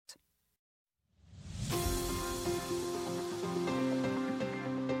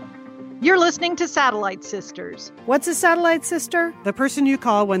You're listening to Satellite Sisters. What's a satellite sister? The person you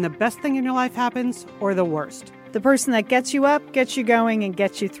call when the best thing in your life happens or the worst. The person that gets you up, gets you going, and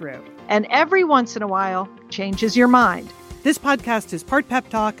gets you through. And every once in a while, changes your mind. This podcast is part pep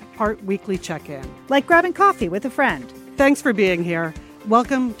talk, part weekly check-in. Like grabbing coffee with a friend. Thanks for being here.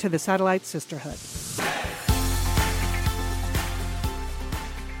 Welcome to the Satellite Sisterhood.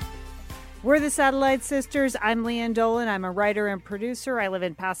 We're the Satellite Sisters. I'm Leanne Dolan. I'm a writer and producer. I live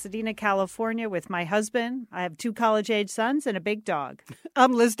in Pasadena, California with my husband. I have 2 college-age sons and a big dog.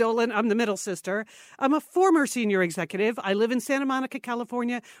 I'm Liz Dolan. I'm the middle sister. I'm a former senior executive. I live in Santa Monica,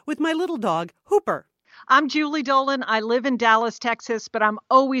 California with my little dog, Hooper. I'm Julie Dolan. I live in Dallas, Texas, but I'm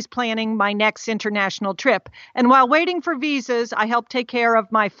always planning my next international trip. And while waiting for visas, I help take care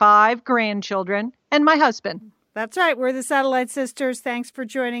of my 5 grandchildren and my husband. That's right. We're the Satellite Sisters. Thanks for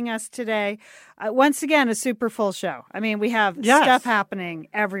joining us today. Once again, a super full show. I mean, we have stuff happening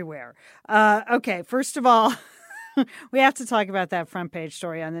everywhere. Okay, first of all, we have to talk about that front page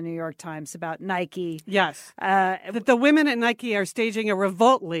story on the New York Times about Nike. Yes. That the women at Nike are staging a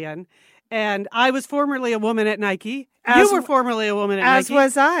revolt, Leanne. And I was formerly a woman at Nike. You were formerly a woman at Nike. As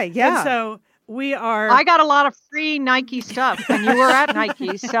was I, yeah. And so we are... I got a lot of free Nike stuff when you were at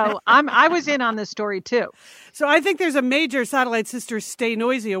Nike, so I was in on this story too. So I think there's a major Satellite Sisters Stay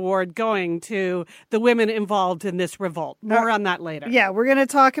Noisy award going to the women involved in this revolt. More on that later. Yeah, we're going to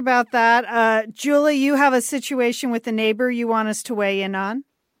talk about that. Julie, you have a situation with a neighbor you want us to weigh in on?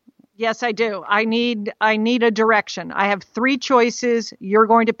 Yes, I do. I need a direction. I have 3 choices. You're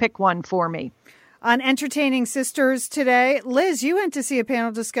going to pick one for me. On Entertaining Sisters today, Liz, you went to see a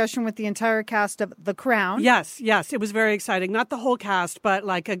panel discussion with the entire cast of The Crown. Yes. It was very exciting. Not the whole cast, but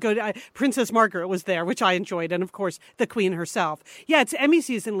like a good... Princess Margaret was there, which I enjoyed. And of course, the Queen herself. Yeah, it's Emmy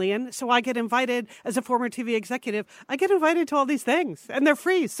season, Leanne. So I get invited as a former TV executive. I get invited to all these things and they're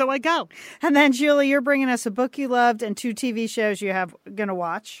free. So I go. And then, Julie, you're bringing us a book you loved and 2 TV shows you have going to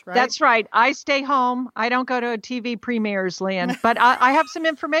watch, right? That's right. I stay home. I don't go to TV premieres, Leanne, but I have some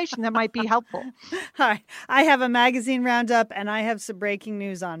information that might be helpful. Hi, I have a magazine roundup and I have some breaking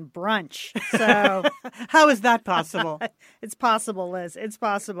news on brunch. So how is that possible? It's possible, Liz. It's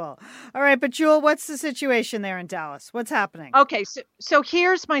possible. All right. But Jewel, what's the situation there in Dallas? What's happening? Okay. So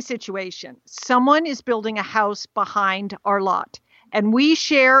here's my situation. Someone is building a house behind our lot. And we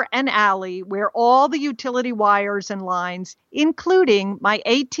share an alley where all the utility wires and lines, including my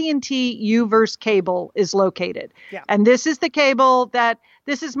AT&T Uverse cable, is located. Yeah. And this is the cable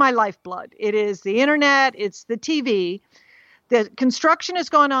this is my lifeblood. It is the internet. It's the TV. The construction has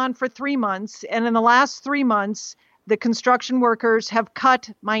gone on for 3 months. And in the last 3 months, the construction workers have cut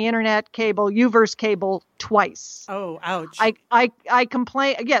my internet cable, Uverse cable, twice. Oh, ouch. I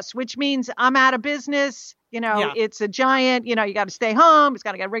complain. Yes, which means I'm out of business. It's a giant, you got to stay home. It's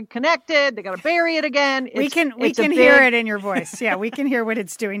got to get reconnected. They got to bury it again. We can hear it in your voice. Yeah, we can hear what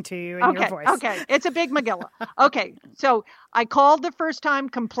it's doing to you in your voice. Okay. It's a big Megillah. Okay. So I called the first time,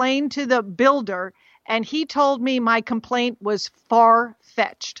 complained to the builder, and he told me my complaint was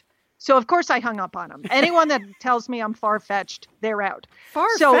far-fetched. So, of course, I hung up on him. Anyone that tells me I'm far-fetched, they're out.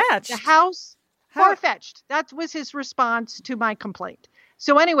 Far-fetched? So the house, far-fetched. That was his response to my complaint.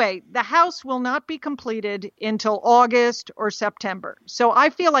 So anyway, the house will not be completed until August or September. So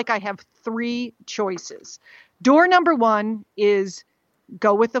I feel like I have 3 choices. Door number 1 is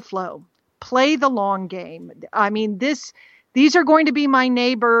go with the flow. Play the long game. I mean, these are going to be my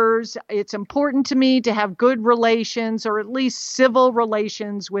neighbors. It's important to me to have good relations or at least civil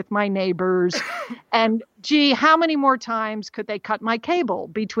relations with my neighbors. And gee, how many more times could they cut my cable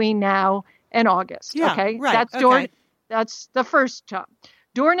between now and August? Yeah, okay. Right. That's the first job.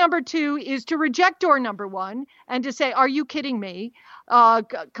 Door number 2 is to reject door number 1 and to say, are you kidding me?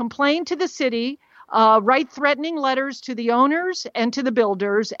 Complain to the city, write threatening letters to the owners and to the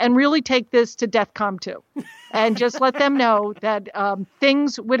builders, and really take this to DEFCON 2. And just let them know that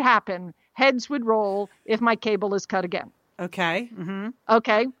things would happen, heads would roll if my cable is cut again. Okay. Mm-hmm.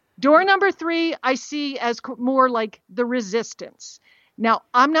 Okay. Door number 3, I see as more like the resistance. Now,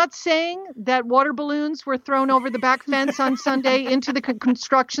 I'm not saying that water balloons were thrown over the back fence on Sunday into the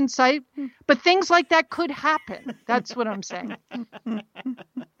construction site, but things like that could happen. That's what I'm saying.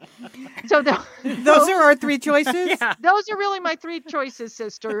 So those are our 3 choices? Yeah. Those are really my 3 choices,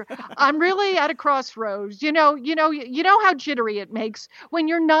 sister. I'm really at a crossroads. You know how jittery it makes when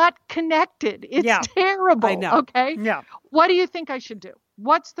you're not connected. It's terrible. I know. Okay? Yeah. What do you think I should do?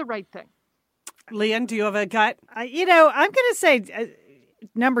 What's the right thing? Leanne, do you have a gut? I'm going to say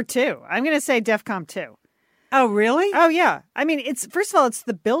number 2. I'm going to say DEFCON 2. Oh, really? Oh, yeah. I mean, first of all, it's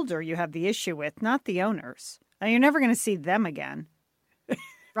the builder you have the issue with, not the owners. You're never going to see them again.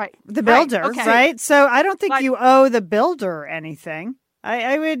 Right. The builder, right? Okay. Right? So I don't think you owe the builder anything.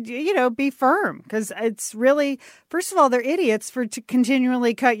 I would, be firm because it's really, first of all, they're idiots to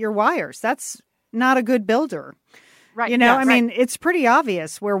continually cut your wires. That's not a good builder. Right. I mean, it's pretty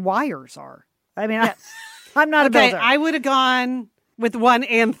obvious where wires are. I mean, yes. I'm not a builder. I would have gone with 1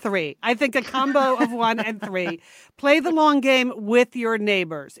 and 3. I think a combo of 1 and 3. Play the long game with your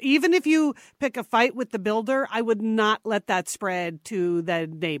neighbors. Even if you pick a fight with the builder, I would not let that spread to the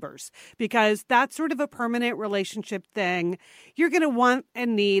neighbors because that's sort of a permanent relationship thing. You're going to want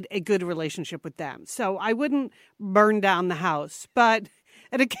and need a good relationship with them. So I wouldn't burn down the house, but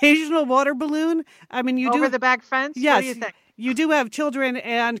an occasional water balloon. I mean, over the back fence. Yes. What do you think? You do have children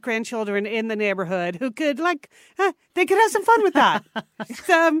and grandchildren in the neighborhood who could they could have some fun with that.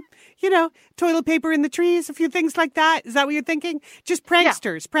 Some, toilet paper in the trees, a few things like that. Is that what you're thinking? Just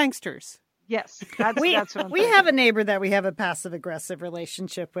pranksters. Yes, that's what I'm thinking. We have a neighbor that we have a passive-aggressive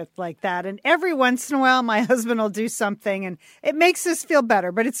relationship with like that. And every once in a while, my husband will do something and it makes us feel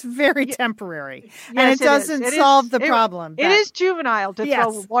better, but it's very temporary. Yes, and it doesn't solve the problem. It is juvenile to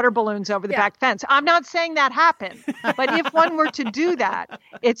throw water balloons over the back fence. I'm not saying that happened, but if one were to do that,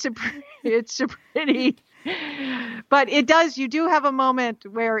 it's a pretty... But it does, you do have a moment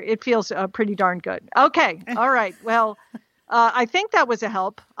where it feels pretty darn good. Okay, all right, well... I think that was a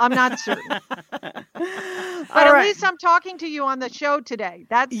help. I'm not certain. But at least I'm talking to you on the show today.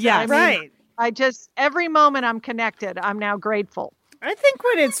 That's right. Every moment I'm connected, I'm now grateful. I think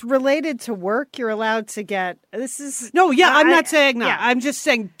when it's related to work, you're allowed to get I'm not saying that. Yeah. I'm just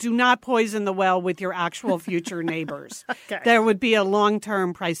saying do not poison the well with your actual future neighbors. Okay. There would be a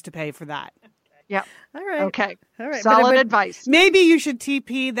long-term price to pay for that. Yep. All right. Okay. All right. Solid advice. Maybe you should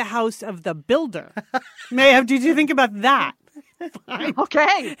TP the house of the builder. Did you think about that? Fine.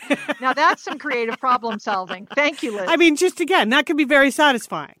 Okay. Now that's some creative problem solving. Thank you, Liz. I mean, just again, that could be very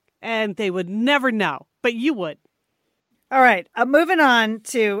satisfying. And they would never know, but you would. All right. Moving on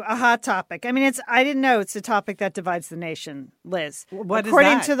to a hot topic. I mean, I didn't know it's a topic that divides the nation, Liz.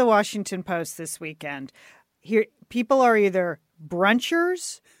 According to the Washington Post this weekend, here people are either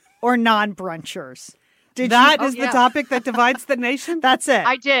brunchers or non-brunchers. That is the topic that divides the nation? That's it.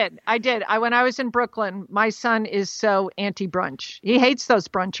 I did. When I was in Brooklyn, my son is so anti-brunch. He hates those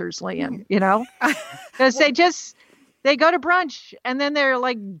brunchers, Lian, because they go to brunch and then they're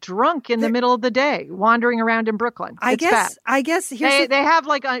like drunk in the middle of the day, wandering around in Brooklyn. I guess they have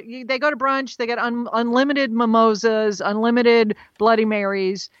they go to brunch, they get unlimited mimosas, unlimited Bloody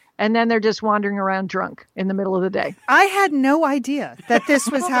Marys. And then they're just wandering around drunk in the middle of the day. I had no idea that this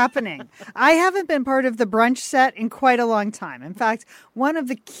was happening. I haven't been part of the brunch set in quite a long time. In fact, one of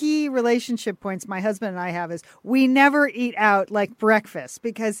the key relationship points my husband and I have is we never eat out like breakfast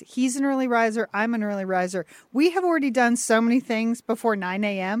because he's an early riser. I'm an early riser. We have already done so many things before 9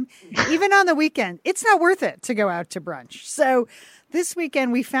 a.m. Even on the weekend, it's not worth it to go out to brunch. So this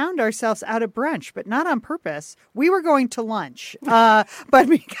weekend, we found ourselves out at brunch, but not on purpose. We were going to lunch, but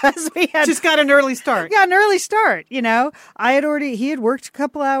because we had just got an early start. Yeah, an early start. He had worked a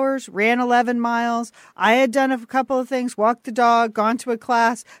couple hours, ran 11 miles. I had done a couple of things, walked the dog, gone to a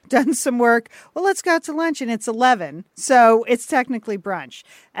class, done some work. Well, let's go out to lunch, and it's 11, so it's technically brunch.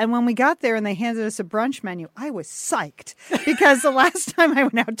 And when we got there and they handed us a brunch menu, I was psyched because the last time I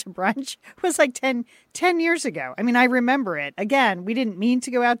went out to brunch was like 10 years ago. I mean, I remember it. Again, we didn't mean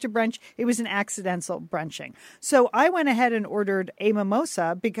to go out to brunch. It was an accidental brunching. So I went ahead and ordered a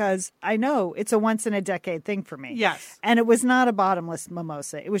mimosa because I know it's a once in a decade thing for me. Yes. And it was not a bottomless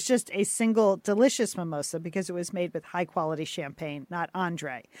mimosa. It was just a single delicious mimosa because it was made with high quality champagne, not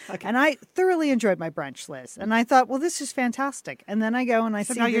Andre. Okay. And I thoroughly enjoyed my brunch, Liz. And I thought, well, this is fantastic. And then I go and I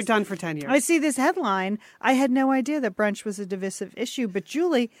see now you're done for 10 years. I see this headline. I had no idea that brunch was a divisive issue. But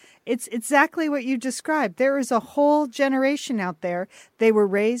Julie, it's exactly what you described. There is a whole generation out there. They were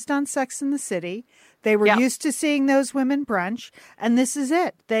raised on Sex and the City. They were used to seeing those women brunch, and this is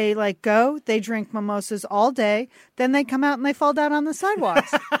it. They they drink mimosas all day, then they come out and they fall down on the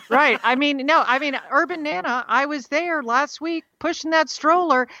sidewalks. Right. Urban Nana, I was there last week pushing that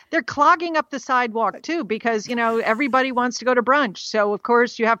stroller. They're clogging up the sidewalk too because, everybody wants to go to brunch. So, of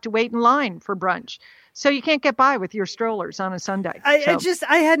course, you have to wait in line for brunch. So you can't get by with your strollers on a Sunday. I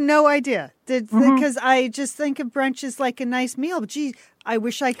had no idea because I just think of brunch as like a nice meal. But gee, I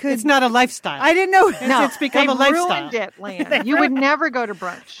wish I could. It's not a lifestyle. I didn't know. No, it's become a lifestyle. Ruined it, Lan. You would never go to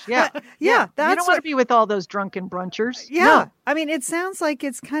brunch. Yeah. Yeah. You don't want to be with all those drunken brunchers. Yeah. No. I mean, it sounds like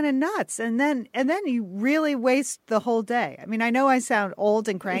it's kind of nuts. And then you really waste the whole day. I mean, I know I sound old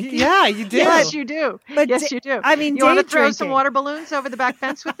and cranky. Yeah, you do. Yes, you do. But yes, you do. I mean, you want to throw drinking. some water balloons over the back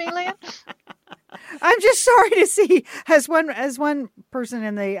fence with me, Lan? I'm just sorry to see, as one person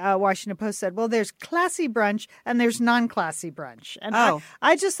in the Washington Post said, well, there's classy brunch and there's non-classy brunch. And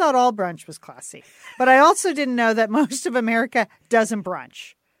I just thought all brunch was classy. But I also didn't know that most of America doesn't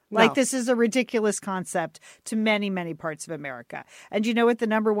brunch. Like, this is a ridiculous concept to many, many parts of America. And you know what the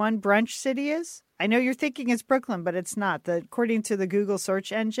number one brunch city is? I know you're thinking it's Brooklyn, but it's not. According to the Google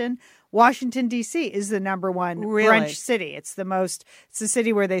search engine, Washington, D.C. is the number one brunch city. It's the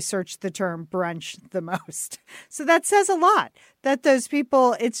city where they search the term brunch the most. So that says a lot, that those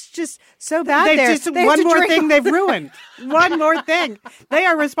people, it's just so bad there. They one more thing they've ruined. One more thing. They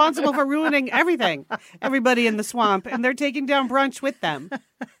are responsible for ruining everything. Everybody in the swamp, and they're taking down brunch with them.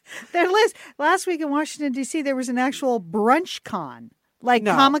 Last week in Washington, D.C., there was an actual brunch con. Like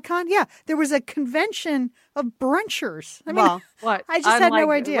Comic-Con? Yeah. There was a convention of brunchers. I mean, what? I just had no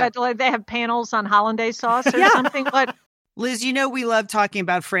idea. Like they have panels on hollandaise sauce or something? What? Liz, you know we love talking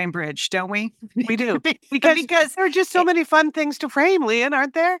about Framebridge, don't we? We do. because there are just so many fun things to frame, Lian,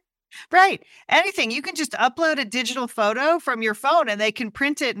 aren't there? Right. Anything. You can just upload a digital photo from your phone and they can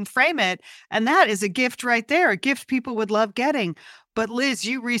print it and frame it. And that is a gift right there, a gift people would love getting. But Liz,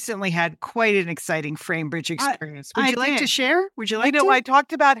 you recently had quite an exciting Framebridge experience. Would you like to share? I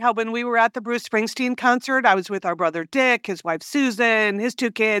talked about how when we were at the Bruce Springsteen concert, I was with our brother Dick, his wife Susan, his two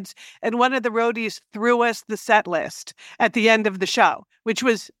kids, and one of the roadies threw us the set list at the end of the show, which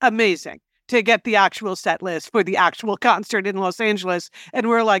was amazing to get the actual set list for the actual concert in Los Angeles. And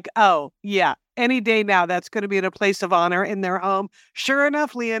we're like, oh, yeah. Any day now, that's going to be in a place of honor in their home. Sure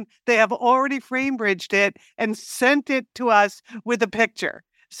enough, Lian, they have already Framebridged it and sent it to us with a picture.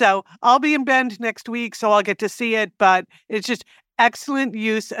 So I'll be in Bend next week, so I'll get to see it. But it's just excellent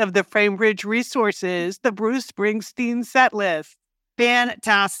use of the Framebridge resources, the Bruce Springsteen set list.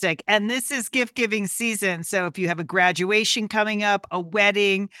 Fantastic. And this is gift giving season. So if you have a graduation coming up, a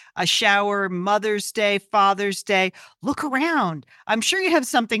wedding, a shower, Mother's Day, Father's Day, look around. I'm sure you have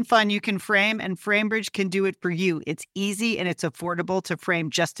something fun you can frame, and Framebridge can do it for you. It's easy and it's affordable to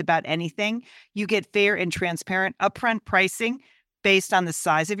frame just about anything. You get fair and transparent upfront pricing based on the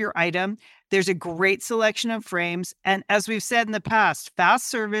size of your item. There's a great selection of frames. And as we've said in the past, fast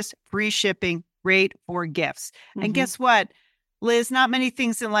service, free shipping, great for gifts. Mm-hmm. And guess what? Liz, not many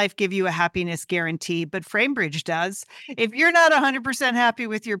things in life give you a happiness guarantee, but Framebridge does. If you're not 100% happy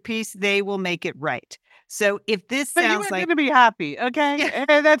with your piece, they will make it right. So if this sounds like... You're going to be happy, okay? Yeah.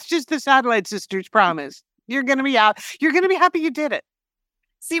 And that's just the Satellite Sisters promise. You're going to be out. You're going to be happy you did it.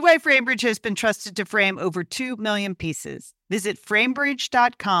 See why Framebridge has been trusted to frame over 2 million pieces. Visit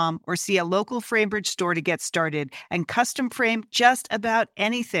framebridge.com or see a local Framebridge store to get started and custom frame just about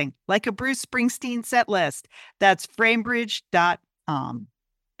anything, like a Bruce Springsteen set list. That's framebridge.com.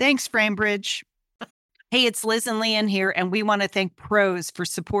 Thanks, Framebridge. Hey, it's Liz and Lian here, and we want to thank Prose for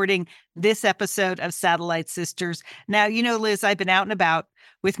supporting this episode of Satellite Sisters. Now, you know, Liz, I've been out and about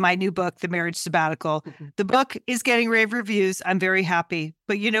with my new book, The Marriage Sabbatical. Mm-hmm. The book is getting rave reviews. I'm very happy.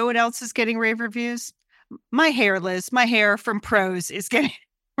 But you know what else is getting rave reviews? My hair, Liz. My hair from Prose is getting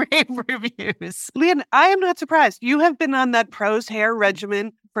rave reviews. Lian, I am not surprised. You have been on that Prose hair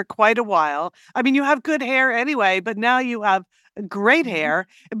regimen for quite a while. I mean, you have good hair anyway, but now you have great hair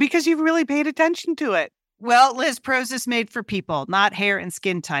because you've really paid attention to it. Well, Liz, Prose is made for people, not hair and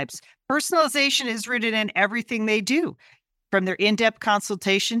skin types. Personalization is rooted in everything they do, from their in-depth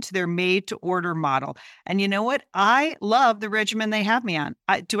consultation to their made-to-order model. And you know what? I love the regimen they have me on.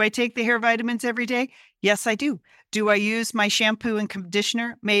 Do I take the hair vitamins every day? Yes, I do. Do I use my shampoo and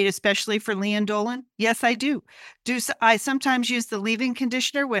conditioner made especially for Lian Dolan? Yes, I do. Do I sometimes use the leave-in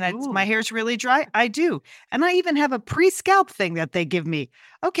conditioner when my hair's really dry? I do. And I even have a pre-scalp thing that they give me.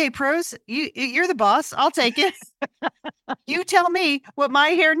 Okay, Prose, you're the boss. I'll take it. You tell me what my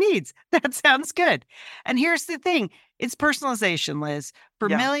hair needs. That sounds good. And here's the thing. It's personalization, Liz. For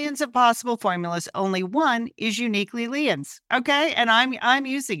millions of possible formulas, only one is uniquely Lian's. Okay? And I'm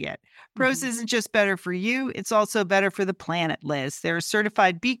using it. Prose isn't just better for you, it's also better for the planet, Liz. They're a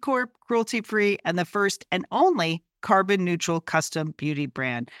certified B Corp, cruelty-free, and the first and only carbon-neutral custom beauty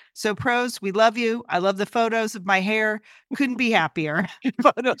brand. So Prose, we love you. I love the photos of my hair. Couldn't be happier.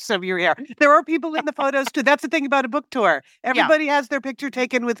 Photos of your hair. There are people in the photos too. That's the thing about a book tour. Everybody has their picture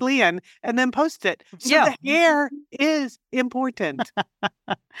taken with Lian and then post it. So the hair is important.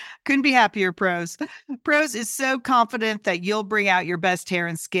 Couldn't be happier, Prose. Prose is so confident that you'll bring out your best hair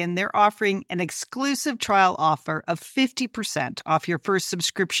and skin. They're offering an exclusive trial offer of 50% off your first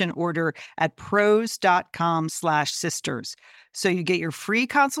subscription order at prose.com/sisters. So you get your free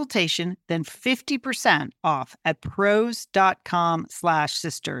consultation, then 50% off at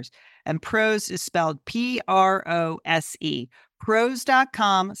prose.com/sisters. And Prose is spelled Prose.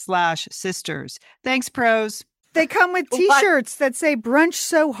 prose.com/sisters. Thanks, Prose. They come with T-shirts that say "Brunch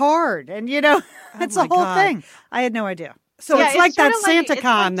So Hard," and it's a whole thing. I had no idea. So it's like that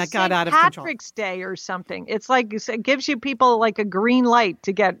SantaCon that got out of control. Patrick's Day or something. It's like it gives you people like a green light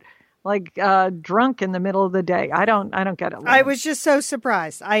to get drunk in the middle of the day. I don't get it. I was just so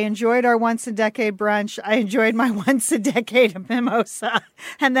surprised. I enjoyed our once a decade brunch. I enjoyed my once a decade mimosa,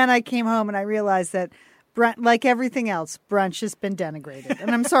 and then I came home and I realized that, like everything else, brunch has been denigrated,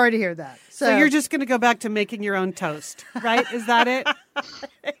 and I'm sorry to hear that. So you're just going to go back to making your own toast, right? Is that it?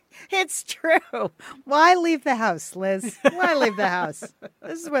 It's true. Why leave the house, Liz? Why leave the house?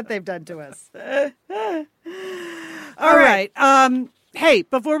 This is what they've done to us. All right. Hey,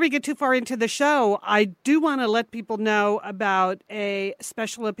 before we get too far into the show, I do want to let people know about a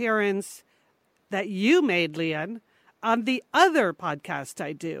special appearance that you made, Lian, on the other podcast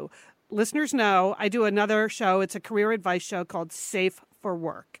I do. Listeners know I do another show. It's a career advice show called Safe for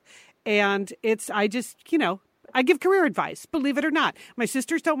Work. And I give career advice, believe it or not. My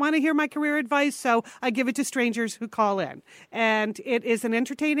sisters don't want to hear my career advice, so I give it to strangers who call in. And it is an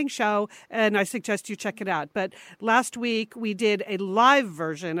entertaining show, and I suggest you check it out. But last week, we did a live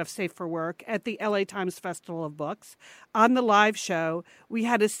version of Safe for Work at the LA Times Festival of Books. On the live show, we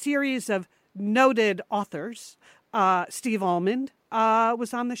had a series of noted authors. Steve Almond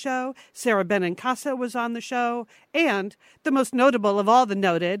was on the show. Sarah Benincasa was on the show. And the most notable of all the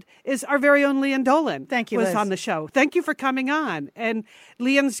noted is our very own Lian Dolan. Thank you, was Liz. On the show. Thank you for coming on. And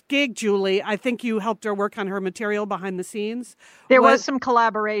Lian's gig, Julie, I think you helped her work on her material behind the scenes. There was some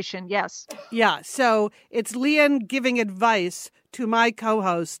collaboration, yes. Yeah, so it's Lian giving advice to my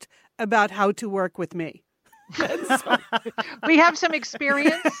co-host about how to work with me. We have some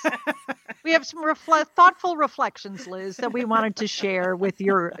experience. We have some thoughtful reflections, Liz, that we wanted to share with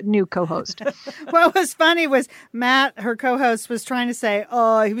your new co-host. What was funny was Matt, her co-host, was trying to say,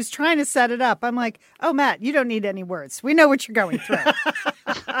 he was trying to set it up. I'm like, oh, Matt, you don't need any words. We know what you're going through.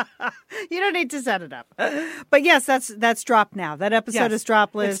 You don't need to set it up. But yes, that's dropped now. That episode is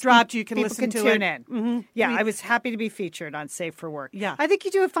dropped, Liz. It's dropped. You can listen to it. People can tune in. Mm-hmm. Yeah, I was happy to be featured on Safe for Work. Yeah. I think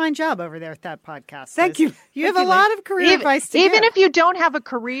you do a fine job over there at that podcast. Thank Liz. you. You have a lot of career advice to Even give. if you don't have a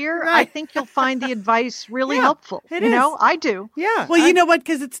career, Right. I think you'll find the advice really helpful. It you is. know, I do. Yeah. Well, you know what?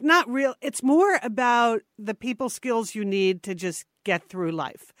 Because it's not real. It's more about the people skills you need to just get through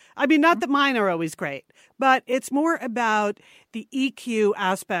life. I mean, not that mine are always great, but it's more about the EQ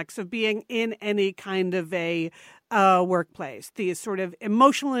aspects of being in any kind of a workplace, the sort of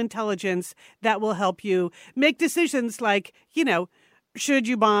emotional intelligence that will help you make decisions like, should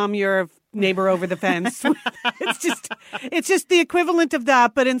you bomb your neighbor over the fence? It's just the equivalent of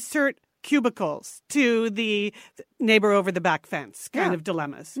that, but insert cubicles to the neighbor over the back fence kind of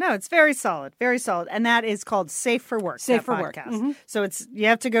dilemmas. No, it's very solid, and that is called Safe for Work. Safe for Work. Mm-hmm. So you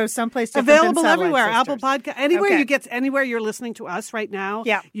have to go someplace different available than everywhere. Sisters. Apple Podcast, anywhere you're listening to us right now.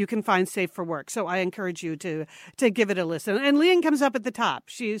 Yeah. You can find Safe for Work. So I encourage you to give it a listen. And Lian comes up at the top.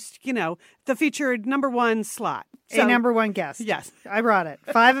 She's the featured #1 slot. So, a #1 guest. Yes. I brought it.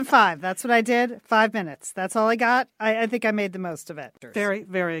 5 and 5. That's what I did. 5 minutes. That's all I got. I think I made the most of it. Very,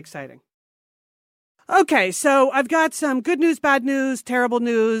 very exciting. Okay, so I've got some good news, bad news, terrible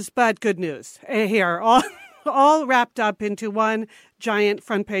news, but good news here. All wrapped up into one giant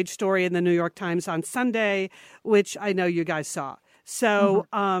front page story in the New York Times on Sunday, which I know you guys saw. So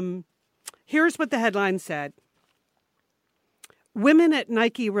here's what the headline said. Women at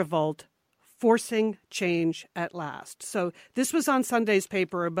Nike revolt, forcing change at last. So this was on Sunday's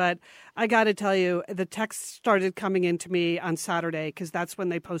paper, but I got to tell you, the text started coming into me on Saturday because that's when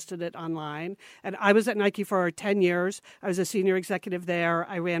they posted it online. And I was at Nike for 10 years. I was a senior executive there.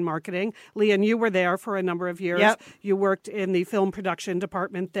 I ran marketing. Lian, you were there for a number of years. Yep. You worked in the film production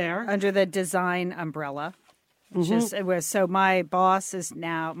department there. Under the design umbrella. So my boss is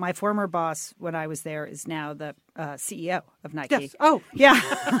now, my former boss when I was there is now the CEO of Nike. Yes. Oh, yeah.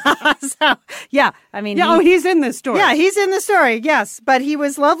 So, yeah. I mean, he's in this story. Yeah, he's in the story. Yes. But he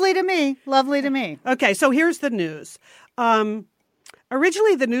was lovely to me. Lovely to me. Okay. So here's the news.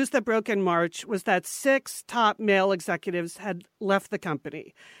 Originally, the news that broke in March was that 6 top male executives had left the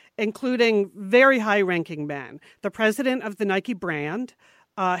company, including very high-ranking men, the president of the Nike brand,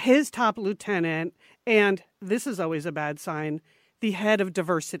 his top lieutenant, and this is always a bad sign, the head of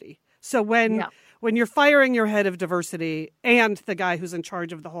diversity. So when you're firing your head of diversity and the guy who's in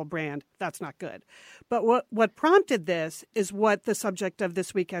charge of the whole brand, that's not good. But what prompted this is what the subject of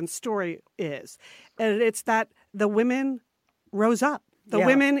this weekend's story is. And it's that the women rose up. The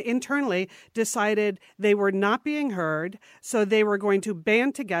women internally decided they were not being heard, so they were going to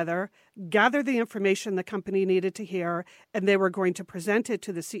band together, gather the information the company needed to hear, and they were going to present it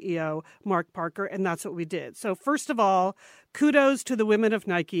to the CEO, Mark Parker, and that's what we did. So first of all, kudos to the women of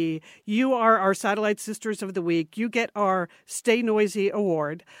Nike. You are our Satellite Sisters of the Week. You get our Stay Noisy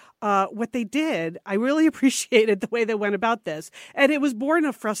award. What they did, I really appreciated the way they went about this, and it was born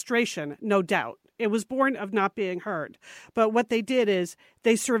of frustration, no doubt. It was born of not being heard. But what they did is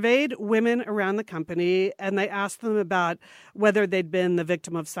they surveyed women around the company and they asked them about whether they'd been the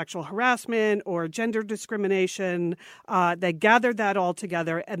victim of sexual harassment or gender discrimination. They gathered that all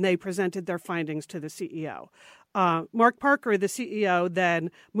together and they presented their findings to the CEO. Mark Parker, the CEO,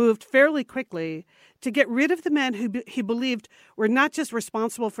 then moved fairly quickly to get rid of the men who he believed were not just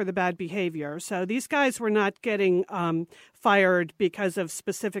responsible for the bad behavior. So these guys were not getting fired because of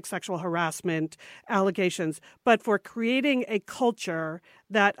specific sexual harassment allegations, but for creating a culture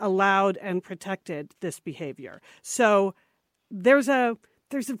that allowed and protected this behavior. So there's a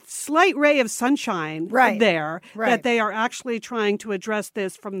slight ray of sunshine there that they are actually trying to address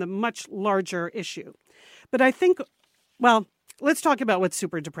this from the much larger issue. But I think, well, let's talk about what's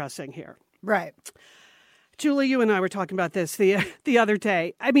super depressing here. Right. Julie, you and I were talking about this the other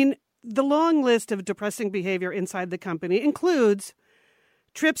day. I mean, the long list of depressing behavior inside the company includes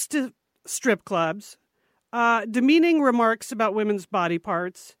trips to strip clubs, demeaning remarks about women's body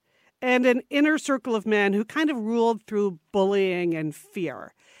parts, and an inner circle of men who kind of ruled through bullying and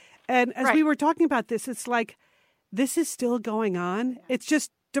fear. And as we were talking about this, it's like, this is still going on. It's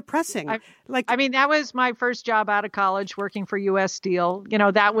just depressing. I mean, that was my first job out of college working for U.S. Steel. You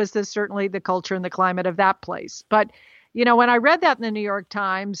know, that was certainly the culture and the climate of that place. But, you know, when I read that in the New York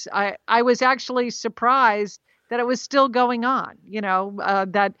Times, I was actually surprised that it was still going on, you know,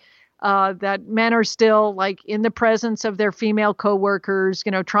 that men are still like in the presence of their female coworkers,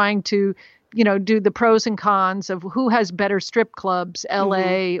 you know, trying to, you know, do the pros and cons of who has better strip clubs,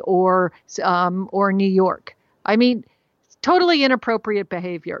 L.A. or New York. I mean, totally inappropriate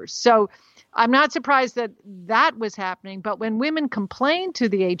behavior. So I'm not surprised that was happening. But when women complained to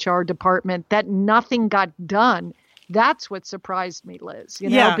the HR department that nothing got done, that's what surprised me, Liz. You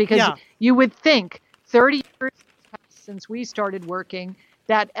know, because you would think 30 years since we started working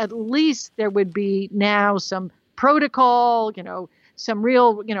that at least there would be now some protocol, you know, some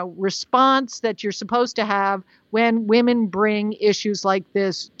real, you know, response that you're supposed to have when women bring issues like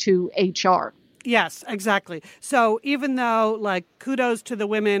this to HR. Yes, exactly. So even though, like, kudos to the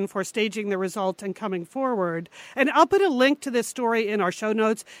women for staging the result and coming forward, and I'll put a link to this story in our show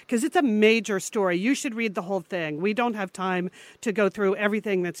notes because it's a major story. You should read the whole thing. We don't have time to go through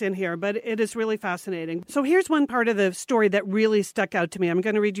everything that's in here, but it is really fascinating. So here's one part of the story that really stuck out to me. I'm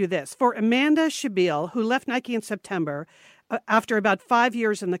going to read you this. For Amanda Shabeel, who left Nike in September, after about 5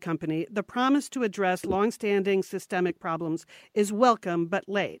 years in the company, the promise to address longstanding systemic problems is welcome but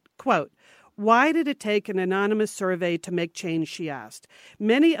late. Quote, "Why did it take an anonymous survey to make change?" she asked.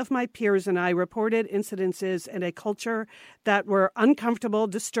 "Many of my peers and I reported incidences in a culture that were uncomfortable,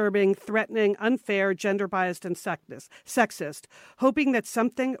 disturbing, threatening, unfair, gender-biased, and sexist, hoping that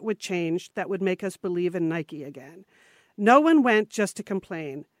something would change that would make us believe in Nike again. No one went just to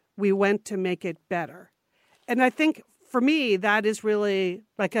complain. We went to make it better." And I think for me, that is really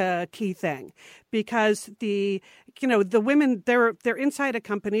like a key thing because the women, they're inside a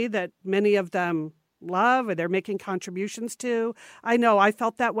company that many of them love or they're making contributions to. I know I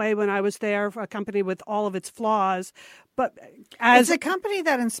felt that way when I was there for a company with all of its flaws. But it's a company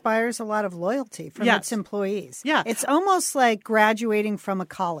that inspires a lot of loyalty from its employees. Yeah. It's almost like graduating from a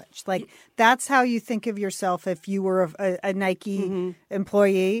college. Like that's how you think of yourself if you were a Nike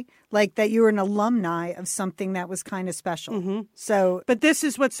employee, like that you were an alumni of something that was kind of special. So, but this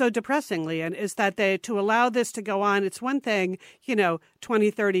is what's so depressing, Lian, is that to allow this to go on, it's one thing,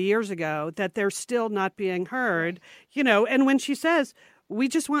 20, 30 years ago that they're still not being heard, and when she says, we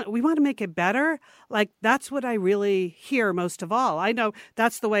want to make it better. Like, that's what I really hear most of all. I know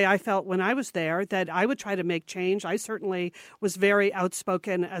that's the way I felt when I was there, that I would try to make change. I certainly was very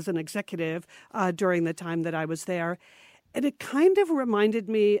outspoken as an executive during the time that I was there. And it kind of reminded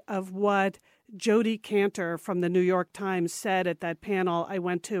me of what Jodi Kantor from the New York Times said at that panel I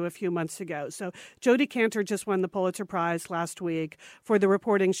went to a few months ago. So Jodi Kantor just won the Pulitzer Prize last week for the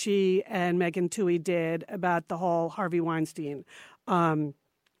reporting she and Megan Twohey did about the whole Harvey Weinstein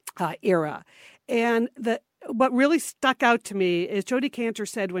era. And what really stuck out to me is Jodi Kantor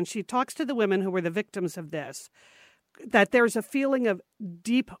said when she talks to the women who were the victims of this, that there's a feeling of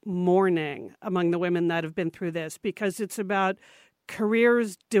deep mourning among the women that have been through this because it's about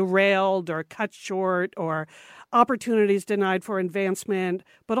careers derailed or cut short or opportunities denied for advancement,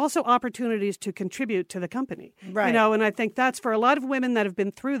 but also opportunities to contribute to the company. Right. And I think that's for a lot of women that have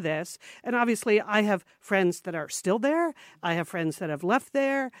been through this. And obviously, I have friends that are still there. I have friends that have left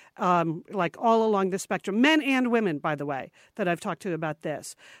there, like all along the spectrum, men and women, by the way, that I've talked to about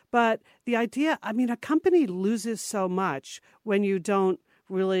this. But the idea, a company loses so much when you don't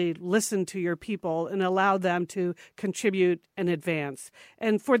really listen to your people and allow them to contribute and advance.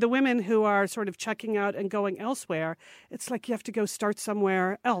 And for the women who are sort of checking out and going elsewhere, it's like you have to go start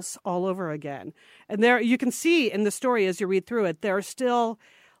somewhere else all over again. And there you can see in the story as you read through it, there are still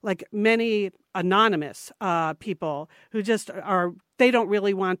like many anonymous people who just they don't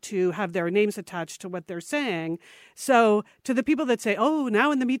really want to have their names attached to what they're saying. So to the people that say, oh,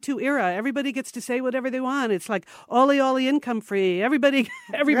 now in the Me Too era, everybody gets to say whatever they want. It's like ollie income free. Everybody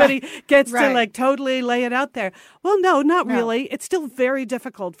gets to like totally lay it out there. Well, no, not really. It's still very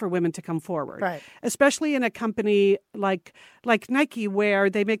difficult for women to come forward, especially in a company like Nike, where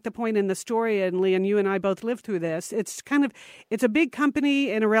they make the point in the story, and Leanne, you and I both lived through this. It's a big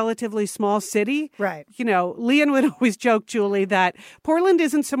company in a relatively small city. Right. Leanne would always joke, Julie, that Portland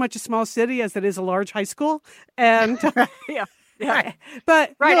isn't so much a small city as it is a large high school. And yeah.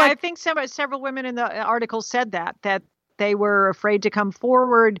 But I think several women in the article said that they were afraid to come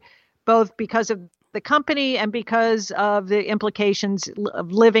forward, both because of the company and because of the implications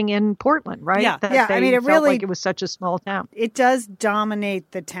of living in Portland, right? Yeah. It felt like it was such a small town. It does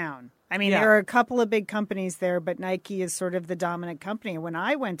dominate the town. There are a couple of big companies there, but Nike is sort of the dominant company. When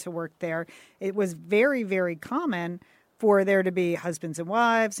I went to work there, it was very, very common for there to be husbands and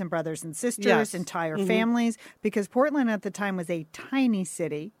wives and brothers and sisters, entire families, because Portland at the time was a tiny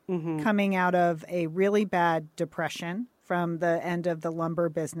city coming out of a really bad depression from the end of the lumber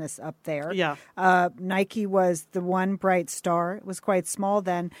business up there. Yeah. Nike was the one bright star. It was quite small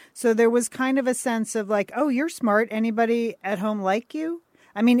then. So there was kind of a sense of like, oh, you're smart. Anybody at home like you?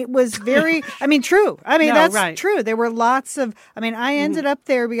 It was very, true. That's true. There were lots of, I ended up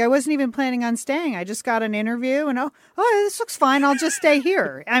there because I wasn't even planning on staying. I just got an interview and, this looks fine. I'll just stay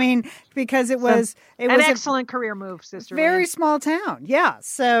here. Because it was an excellent career move, Sister. Very small town. Yeah.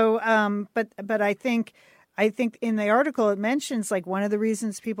 So, but I think in the article it mentions like one of the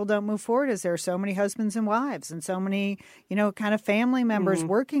reasons people don't move forward is there are so many husbands and wives and so many, kind of family members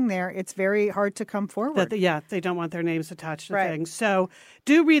working there. It's very hard to come forward. They don't want their names attached to things. So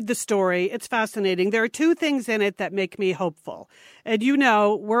do read the story. It's fascinating. There are two things in it that make me hopeful. And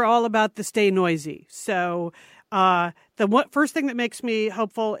we're all about the stay noisy. So the first thing that makes me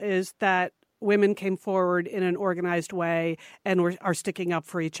hopeful is that women came forward in an organized way and are sticking up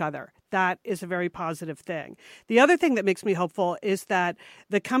for each other. That is a very positive thing. The other thing that makes me hopeful is that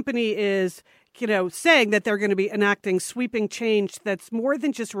the company is, saying that they're going to be enacting sweeping change that's more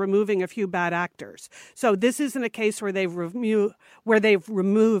than just removing a few bad actors. So this isn't a case where they've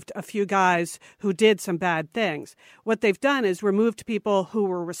removed a few guys who did some bad things. What they've done is removed people who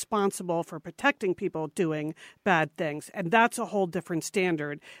were responsible for protecting people doing bad things. And that's a whole different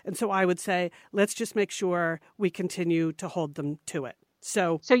standard. And so I would say, let's just make sure we continue to hold them to it.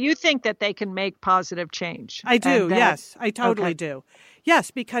 So you think that they can make positive change? I do. Yes, I totally do. Yes,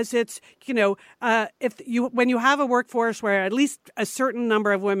 because it's, when you have a workforce where at least a certain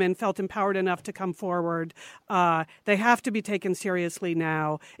number of women felt empowered enough to come forward, they have to be taken seriously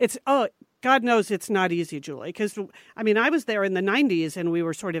now. God knows it's not easy, Julie, because, I was there in the 90s and we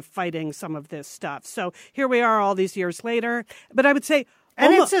were sort of fighting some of this stuff. So here we are all these years later. But I would say,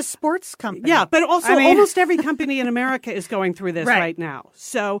 and it's a sports company. Yeah, but also almost every company in America is going through this right now.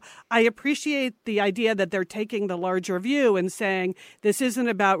 So I appreciate the idea that they're taking the larger view and saying this isn't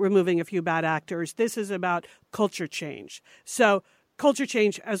about removing a few bad actors. This is about culture change. So culture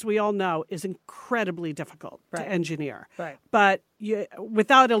change, as we all know, is incredibly difficult to engineer. Right. But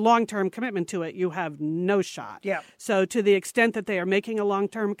without a long-term commitment to it, you have no shot. Yeah. So to the extent that they are making a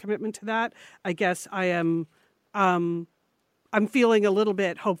long-term commitment to that, I guess I'm feeling a little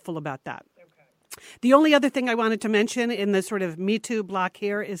bit hopeful about that. The only other thing I wanted to mention in the sort of Me Too block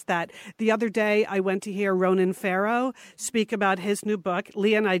here is that the other day I went to hear Ronan Farrow speak about his new book.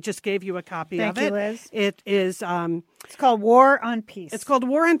 Leanne, I just gave you a copy of it. Thank you, Liz. It is... it's called War on Peace. It's called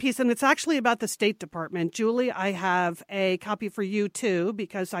War on Peace, and it's actually about the State Department. Julie, I have a copy for you, too,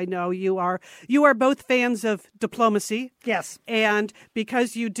 because I know you are both fans of diplomacy. Yes. And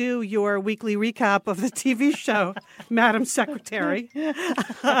because you do your weekly recap of the TV show, Madam Secretary,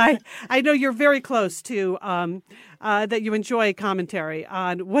 I know you're very close to that you enjoy commentary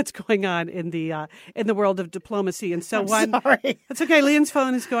on what's going on in the world of diplomacy. And so sorry. It's okay. Leanne's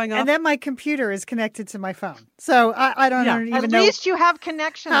phone is going off. And then my computer is connected to my phone. So I don't even know. At least you have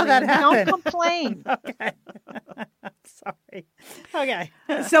connection. How that happened. Don't complain. Okay. Sorry. Okay.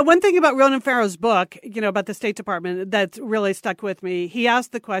 So one thing about Ronan Farrow's book, about the State Department that's really stuck with me, he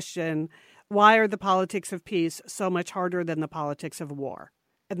asked the question, why are the politics of peace so much harder than the politics of war?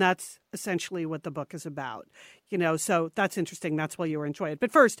 And that's essentially what the book is about. So that's interesting. That's why you will enjoy it.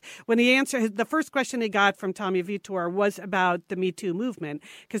 But first, when he answered, the first question he got from Tommy Vitor was about the Me Too movement,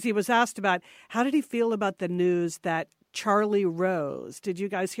 because he was asked about how did he feel about the news that Charlie Rose, did you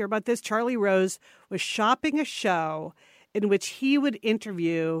guys hear about this? Charlie Rose was shopping a show in which he would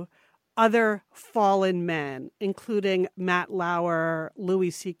interview other fallen men, including Matt Lauer, Louis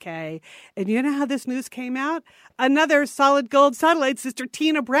C.K. And you know how this news came out? Another Solid Gold satellite sister,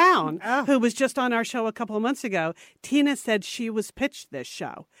 Tina Brown, who was just on our show a couple of months ago. Tina said she was pitched this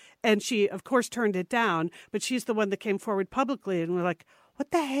show. And she, of course, turned it down. But she's the one that came forward publicly. And we're like,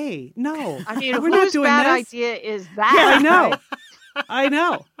 what the hey? No. I mean, we're not whose doing bad this. idea is that? Yeah, I know. I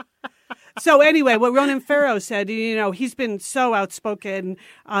know. So anyway, what Ronan Farrow said, he's been so outspoken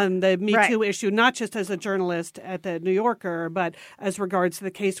on the Me Too issue, not just as a journalist at the New Yorker, but as regards to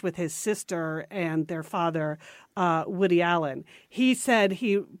the case with his sister and their father, Woody Allen. He said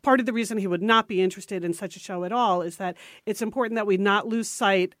part of the reason he would not be interested in such a show at all is that it's important that we not lose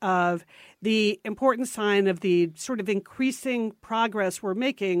sight of the important sign of the sort of increasing progress we're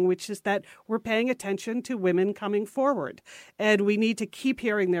making, which is that we're paying attention to women coming forward. And we need to keep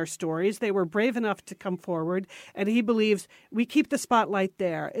hearing their stories. They were brave enough to come forward. And he believes we keep the spotlight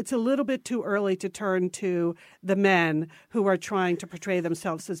there. It's a little bit too early to turn to the men who are trying to portray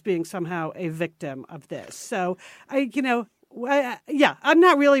themselves as being somehow a victim of this. So, I'm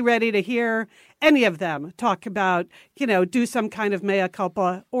not really ready to hear any of them talk about, do some kind of mea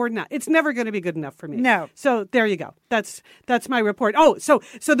culpa or not. It's never going to be good enough for me. No. So there you go. That's my report. Oh, so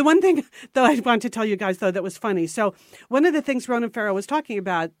the one thing that I want to tell you guys, though, that was funny. So one of the things Ronan Farrow was talking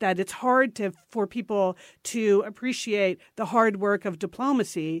about, that it's hard for people to appreciate the hard work of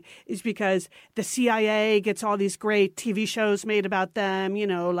diplomacy, is because the CIA gets all these great TV shows made about them,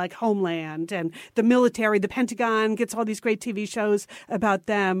 like Homeland, and the military, the Pentagon gets all these great TV shows about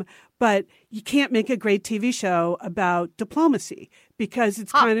them. But you can't make a great TV show about diplomacy because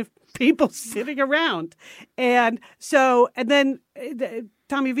it's kind of people sitting around. And then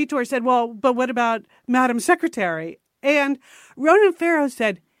Tommy Vitor said, well, but what about Madam Secretary? And Ronan Farrow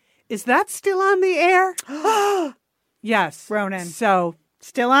said, is that still on the air? Yes. Ronan. So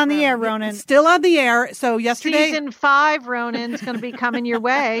still on the air, Ronan. Still on the air. So yesterday. Season 5, Ronan's going to be coming your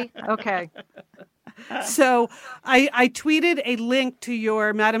way. Okay. So I tweeted a link to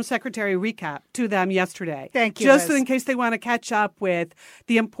your Madam Secretary recap to them yesterday. Thank you, Just Liz. in case they want to catch up with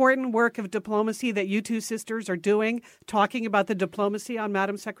the important work of diplomacy that you two sisters are doing, talking about the diplomacy on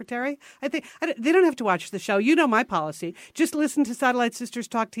Madam Secretary. I think they don't have to watch the show. You know my policy. Just listen to Satellite Sisters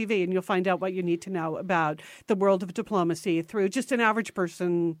Talk TV and you'll find out what you need to know about the world of diplomacy through just an average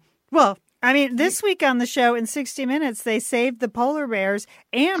person. Well, I mean, this week on the show in 60 Minutes, they saved the polar bears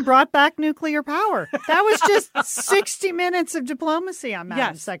and brought back nuclear power. That was just 60 minutes of diplomacy on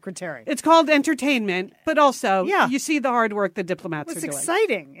Madam Secretary. It's called entertainment, but also you see the hard work the diplomats are doing. It was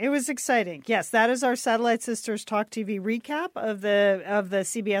exciting. It was exciting. Yes, that is our Satellite Sisters Talk TV recap of the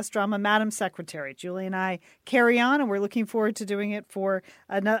CBS drama Madam Secretary. Julie and I carry on, and we're looking forward to doing it for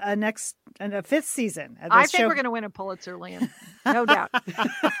a fifth season. I think we're going to win a Pulitzer, Liam. No doubt.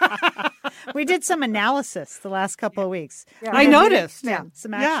 We did some analysis the last couple of weeks. Yeah, I noticed.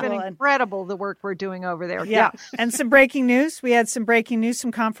 Some actual. It's been incredible the work we're doing over there. Yeah. And some breaking news. We had some breaking news,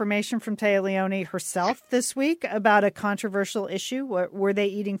 some confirmation from Téa Leoni herself this week about a controversial issue. Were they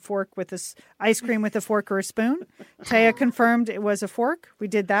eating ice cream with a fork or a spoon? Téa confirmed it was a fork. We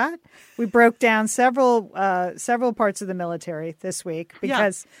did that. We broke down several parts of the military this week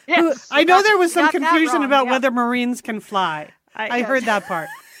because I know there was some confusion about whether Marines can fly. I heard that part.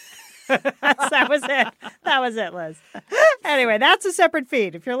 That was it, Liz. Anyway, that's a separate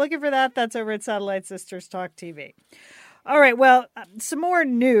feed. If you're looking for that, that's over at Satellite Sisters Talk TV. All right, well, some more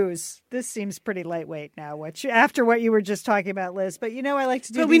news. This seems pretty lightweight now, after what you were just talking about, Liz. But I like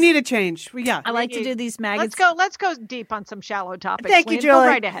to do. But we need a change. I like to do these magazines. Let's go deep on some shallow topics. Thank you, Julie. Go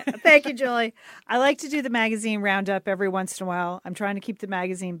right ahead. Thank you, Julie. I like to do the magazine roundup every once in a while. I'm trying to keep the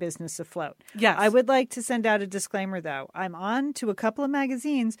magazine business afloat. Yes. I would like to send out a disclaimer, though. I'm on to a couple of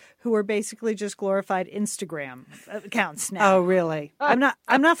magazines who are basically just glorified Instagram accounts now. Oh, really? I'm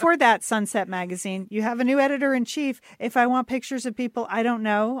not for that, Sunset Magazine. You have a new editor in chief. If I want pictures of people I don't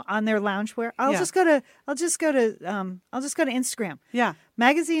know on their loungewear, I'll just go to Instagram. Yeah.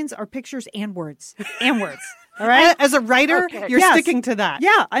 Magazines are pictures and words. All right. As a writer, you're sticking to that.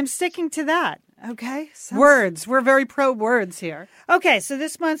 Yeah, I'm sticking to that. Okay. Words. We're very pro words here. Okay, so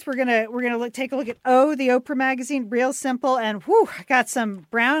this month we're gonna take a look at the Oprah magazine, real simple, and I got some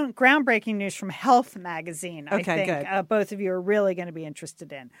groundbreaking news from Health magazine. Okay, I think good. Both of you are really going to be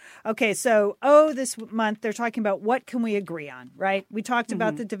interested in. Okay, so this month they're talking about what can we agree on, right? We talked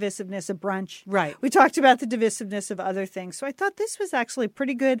about the divisiveness of brunch, Right? We talked about the divisiveness of other things. So I thought this was actually a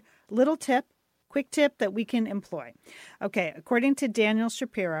pretty good little quick tip that we can employ. Okay, according to Daniel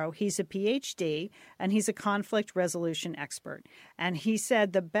Shapiro, he's a PhD and he's a conflict resolution expert. And he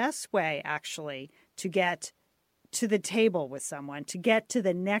said the best way actually to get to the table with someone, to get to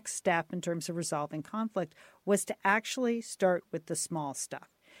the next step in terms of resolving conflict, was to actually start with the small stuff.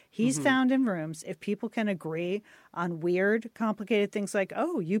 He's found in rooms, if people can agree on weird, complicated things like,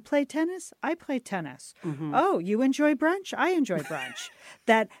 oh, you play tennis? I play tennis. Oh, you enjoy brunch? I enjoy brunch.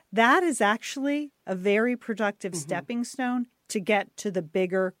 that is actually a very productive stepping stone to get to the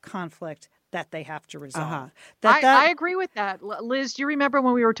bigger conflict that they have to resolve. I agree with that. Liz, do you remember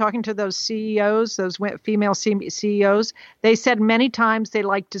when we were talking to those CEOs, those female CEOs? They said many times they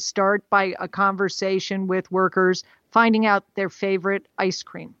like to start by a conversation with workers finding out their favorite ice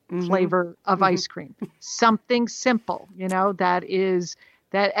cream flavor of ice cream. Something simple, that is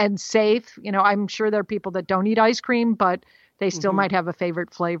that and safe. I'm sure there are people that don't eat ice cream, but they still might have a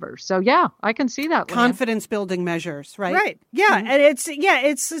favorite flavor. So yeah, I can see that. Confidence building measures, right? Right. Yeah. And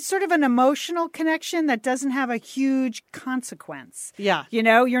it's sort of an emotional connection that doesn't have a huge consequence. Yeah.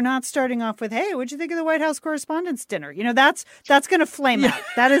 You're not starting off with, hey, what'd you think of the White House Correspondents' Dinner? That's going to flame out.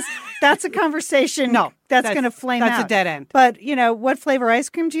 That's a conversation. No, that's going to flame out. That's a dead end. But, what flavor ice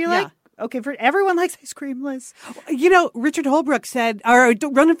cream do you like? Okay, everyone likes ice cream, Liz. Richard Holbrooke said, or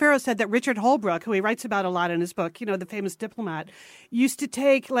Ronan Farrow said that Richard Holbrooke, who he writes about a lot in his book, the famous diplomat, used to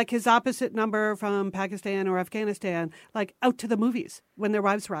take like his opposite number from Pakistan or Afghanistan, like out to the movies when their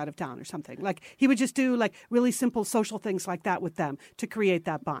wives were out of town or something. Like he would just do like really simple social things like that with them to create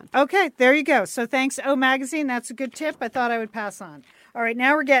that bond. Okay, there you go. So thanks, Magazine. That's a good tip. I thought I would pass on. All right,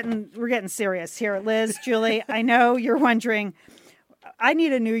 now we're getting serious here, Liz, Julie. I know you're wondering. I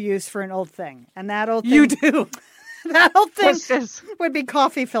need a new use for an old thing. And that old thing... You do. That old thing would be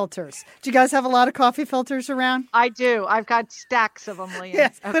coffee filters. Do you guys have a lot of coffee filters around? I do. I've got stacks of them, Leanne.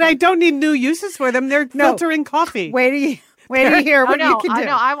 Yes, okay. But I don't need new uses for them. They're filtering coffee. Wait till you hear what you can do.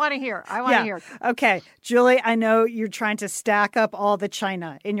 I want to hear. Hear. Okay. Julie, I know you're trying to stack up all the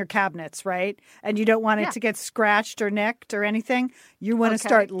china in your cabinets, right? And you don't want it to get scratched or nicked or anything. You want to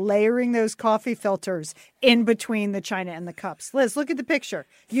start layering those coffee filters in between the china and the cups. Liz, look at the picture.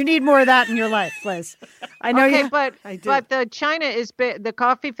 You need more of that in your life, Liz. I know you. But the china is big. The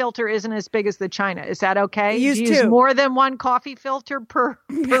coffee filter isn't as big as the china. Is that okay? Use more than one coffee filter per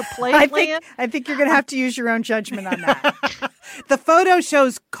plate. I think you're going to have to use your own judgment on that. The photo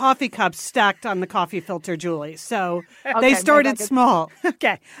shows coffee cups stacked on the coffee filter, Julie. So they started small.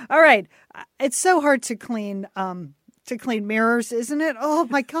 Okay. All right. It's so hard to clean mirrors, isn't it? Oh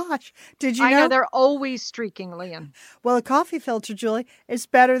my gosh. Did you know? I know they're always streaking, Leanne. Well, a coffee filter, Julie, is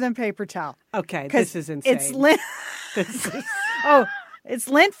better than paper towel. Okay, this is insane. It's lint. It's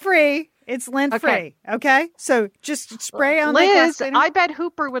lint free. It's lint free. Okay. So just spray on Liz, the I bet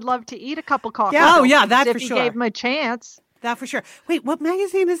Hooper would love to eat a couple coffee. Yeah. Oh yeah, that's for if sure. you gave him a chance. That for sure. Wait, what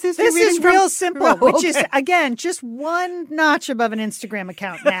magazine is this? This is Real Simple, Oh, which is, again, just one notch above an Instagram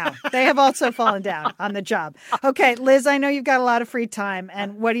account now. They have also fallen down on the job. Okay, Liz, I know you've got a lot of free time.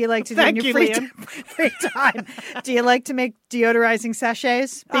 And what do you like to do in your free time? Do you like to make deodorizing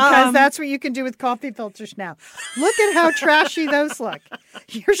sachets? Because that's what you can do with coffee filters now. Look at how trashy those look.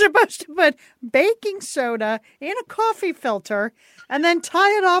 You're supposed to put baking soda in a coffee filter and then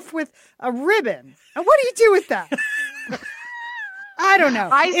tie it off with a ribbon. And what do you do with that? I don't know.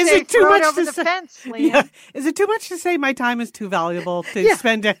 Is it too much over the fence, Leanne? Yeah. Is it too much to say my time is too valuable to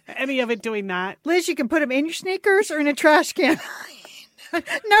spend any of it doing that? Liz, you can put them in your sneakers or in a trash can.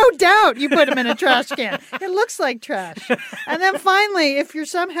 No doubt you put them in a trash can. It looks like trash. And then finally, if you're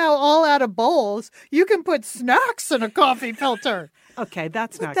somehow all out of bowls, you can put snacks in a coffee filter. Okay,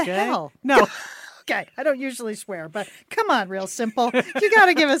 that's what not the good. Hell? No. Okay, I don't usually swear, but come on, Real Simple. You got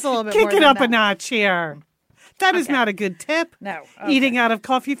to give us a little bit more Kick it up than a notch here. That is not a good tip. No. Okay. Eating out of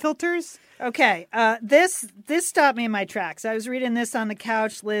coffee filters? Okay, this stopped me in my tracks. I was reading this on the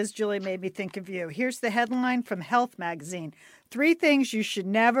couch. Liz, Julie made me think of you. Here's the headline from Health magazine. 3 things you should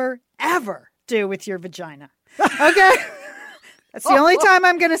never, ever do with your vagina. Okay? That's the only time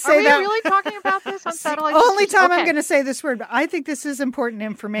I'm going to say that. Are we really talking about this on Satellite? Only time I'm going to say this word, but I think this is important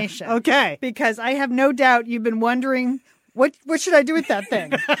information. Okay. Because I have no doubt you've been wondering, what should I do with that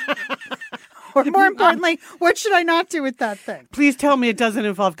thing? Or more importantly, what should I not do with that thing? Please tell me it doesn't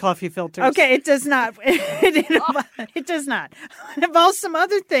involve coffee filters. Okay, it does not. It does not. It involves some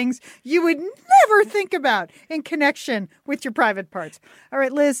other things you would never think about in connection with your private parts. All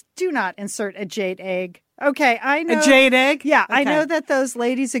right, Liz, do not insert a jade egg. Okay, I know. A jade egg? Yeah, okay. I know that those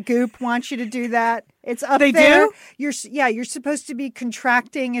ladies at Goop want you to do that. It's up they there. Do? You're supposed to be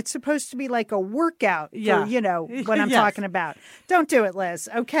contracting. It's supposed to be like a workout for, what I'm talking about. Don't do it, Liz,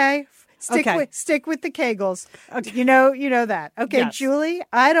 okay? Stick with the Kegels. Okay. You know that. Okay, yes. Julie,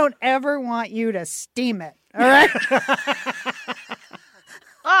 I don't ever want you to steam it. All right?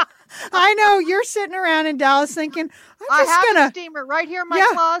 I know you're sitting around in Dallas thinking, I have a steamer right here in my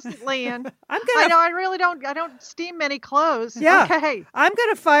closet, Lian. I don't steam many clothes. Yeah. Okay. I'm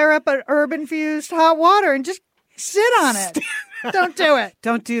gonna fire up an urban fused hot water and just sit on it. Don't do it.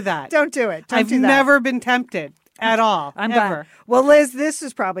 Don't do that. Don't do it. I've never been tempted at all. I'm ever. Well, Liz, this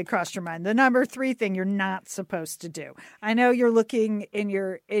has probably crossed your mind. The number 3 thing you're not supposed to do. I know you're looking in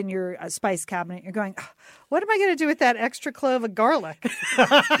your spice cabinet. You're going, what am I going to do with that extra clove of garlic?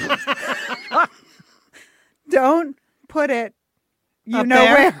 Don't put it,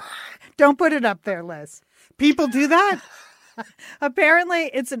 where. Don't put it up there, Liz. People do that? Apparently,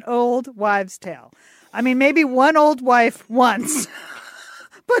 it's an old wives' tale. I mean, maybe one old wife once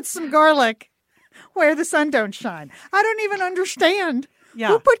put some garlic where the sun don't shine. I don't even understand. Yeah.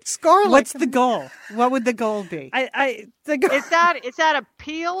 Who puts garlic? What's the goal? What would the goal be? Is that a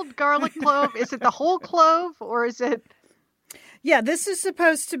peeled garlic clove? Is it the whole clove or is it? Yeah, this is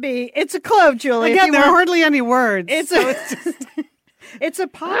supposed to be. It's a clove, Julie. Again, there are hardly any words. It's a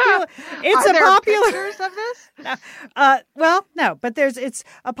popular. Pictures of this? No, but it's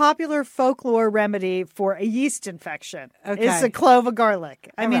a popular folklore remedy for a yeast infection. Okay. It's a clove of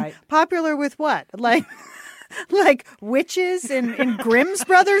garlic. I mean, popular with what? Like witches in Grimm's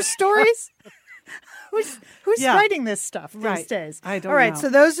Brothers stories? Who's writing this stuff these days? I don't know. All right, so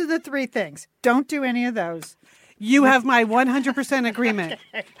those are the 3 things. Don't do any of those. You have my 100% agreement.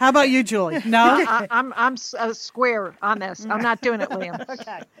 Okay. How about you, Julie? No? I'm square on this. I'm not doing it, Liam.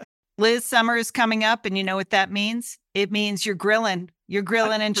 Okay. Liz, summer is coming up, and you know what that means? It means you're grilling. You're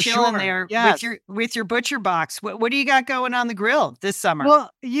grilling and chilling there with your Butcher Box. What do you got going on the grill this summer?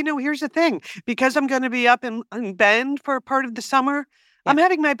 Well, here's the thing. Because I'm going to be up in Bend for part of the summer, I'm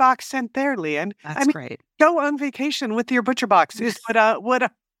having my box sent there, Lian. That's great. Go on vacation with your Butcher Box is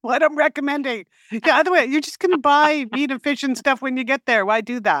what I'm recommending. Yeah, other way, you're just going to buy meat and fish and stuff when you get there. Why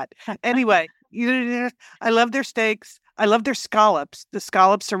do that? Anyway, I love their steaks. I love their scallops. The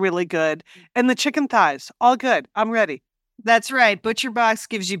scallops are really good. And the chicken thighs, all good. I'm ready. That's right. Butcher Box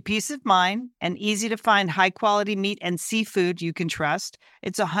gives you peace of mind and easy to find high quality meat and seafood you can trust.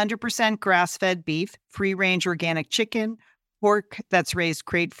 It's 100% grass-fed beef, free-range organic chicken, pork that's raised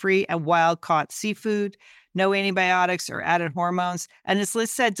crate-free, and wild-caught seafood. No antibiotics or added hormones. And as Liz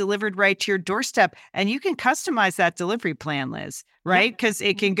said, delivered right to your doorstep. And you can customize that delivery plan, Liz, right? Because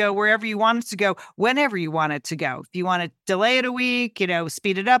it can go wherever you want it to go, whenever you want it to go. If you want to delay it a week,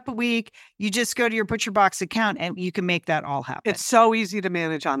 speed it up a week, you just go to your Butcher Box account and you can make that all happen. It's so easy to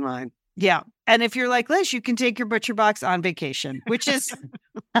manage online. Yeah. And if you're like Liz, you can take your Butcher Box on vacation, which is...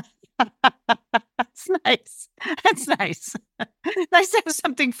 That's nice. That's nice. Nice to have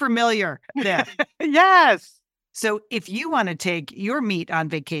something familiar there. Yes. So if you want to take your meat on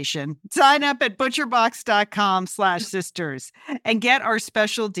vacation, sign up at butcherbox.com/sisters and get our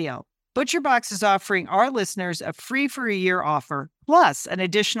special deal. ButcherBox is offering our listeners a free for a year offer plus an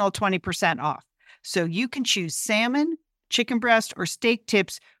additional 20% off. So you can choose salmon, chicken breast, or steak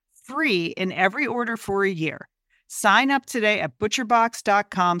tips free in every order for a year. Sign up today at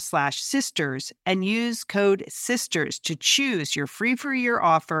butcherbox.com/sisters and use code SISTERS to choose your free for a year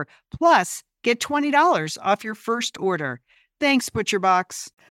offer, plus get $20 off your first order. Thanks, ButcherBox.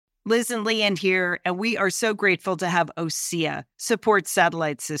 Liz and Lian here, and we are so grateful to have OSEA support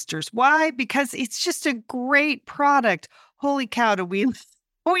Satellite Sisters. Why? Because it's just a great product. Holy cow, do we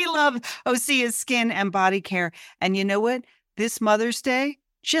love OSEA's skin and body care. And you know what? This Mother's Day,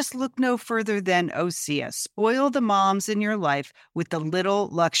 just look no further than OSEA. Spoil the moms in your life with the little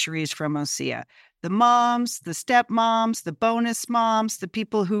luxuries from OSEA. The moms, the stepmoms, the bonus moms, the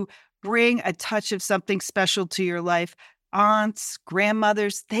people who bring a touch of something special to your life. Aunts,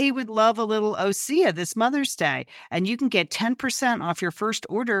 grandmothers, they would love a little OSEA this Mother's Day. And you can get 10% off your first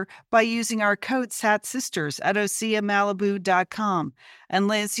order by using our code SATSisters at OSEAMalibu.com. And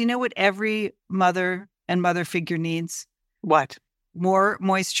Liz, you know what every mother and mother figure needs? What? More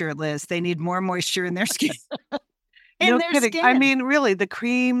moisture, Liz. They need more moisture in their skin. No kidding. I mean, really, the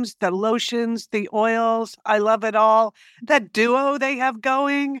creams, the lotions, the oils, I love it all. That duo they have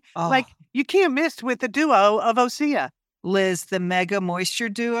going. Oh. Like, you can't miss with the duo of Osea. Liz, the Mega Moisture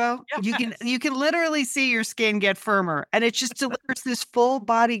Duo. Yes. You can literally see your skin get firmer, and it just delivers this full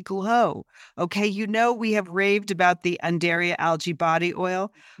body glow. Okay, we have raved about the Undaria Algae Body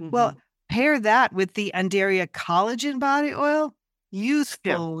Oil. Mm-hmm. Well, pair that with the Undaria Collagen Body Oil.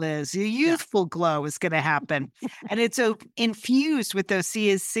 Youthful, Liz. Your youthful glow is going to happen. And it's infused with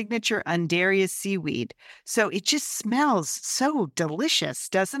Osea's signature Undaria seaweed. So it just smells so delicious,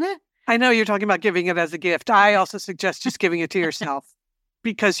 doesn't it? I know you're talking about giving it as a gift. I also suggest just giving it to yourself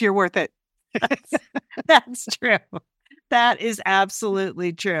because you're worth it. That's true. That is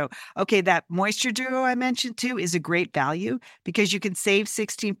absolutely true. Okay, that Moisture Duo I mentioned too is a great value because you can save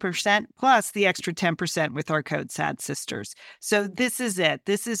 16% plus the extra 10% with our code SADSisters. So this is it.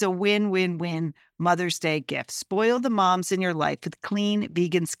 This is a win-win-win Mother's Day gift. Spoil the moms in your life with clean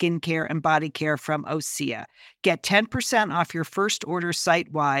vegan skincare and body care from Osea. Get 10% off your first order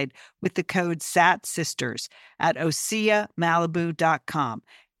site-wide with the code SADSisters at OseaMalibu.com.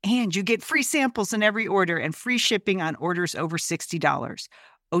 And you get free samples in every order and free shipping on orders over $60.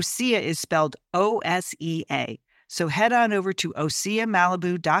 Osea is spelled O-S-E-A. So head on over to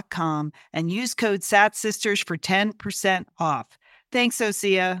OseaMalibu.com and use code SADSisters for 10% off. Thanks,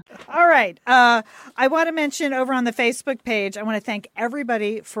 Osea. All right. I want to mention over on the Facebook page, I want to thank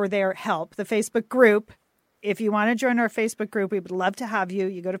everybody for their help. The Facebook group, if you want to join our Facebook group, we would love to have you.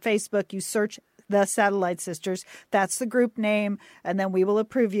 You go to Facebook, you search The Satellite Sisters. That's the group name, and then we will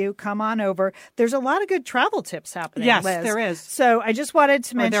approve you. Come on over. There's a lot of good travel tips happening, Yes, Liz. there is. So I just wanted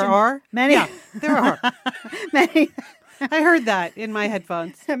to mention... There are? Many. Yeah, there are. Many... I heard that in my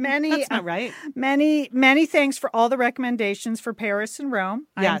headphones. Many, That's not right. Many thanks for all the recommendations for Paris and Rome.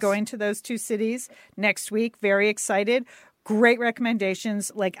 Yes. I'm going to those two cities next week. Very excited. Great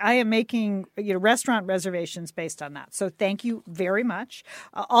recommendations. Like I am making restaurant reservations based on that. So thank you very much.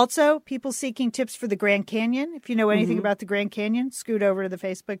 Also, people seeking tips for the Grand Canyon. If you know anything about the Grand Canyon, scoot over to the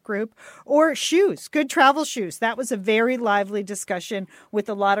Facebook group. Or shoes, good travel shoes. That was a very lively discussion with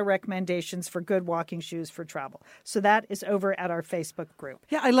a lot of recommendations for good walking shoes for travel. So that is over at our Facebook group.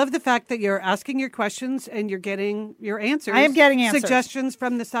 Yeah, I love the fact that you're asking your questions and you're getting your answers. I am getting answers. Suggestions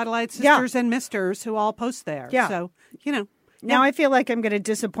from the Satellite Sisters and Misters who all post there. Yeah. So, Now I feel like I'm going to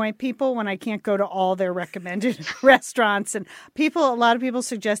disappoint people when I can't go to all their recommended restaurants and a lot of people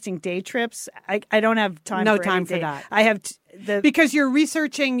suggesting day trips. I don't have time. No for time any for day. that. I have because you're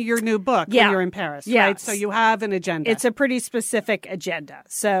researching your new book when you're in Paris, right? So you have an agenda. It's a pretty specific agenda.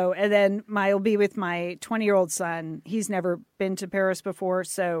 So, and then I'll be with my 20-year-old son. He's never been to Paris before,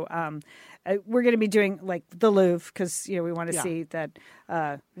 so we're going to be doing like the Louvre because we want to see that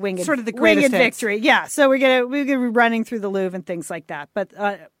winged sort of the greatest victory. Yeah, so we're gonna be running through the Louvre and things like that. But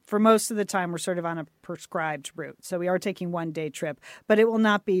for most of the time, we're sort of on a prescribed route. So we are taking one-day trip, but it will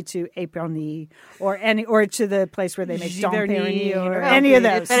not be to Épergne or to the place where they make Dom Périgny or any of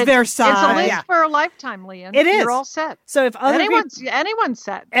those. Versailles. It's a list for a lifetime, Leanne. It is. You're all set. So if anyone's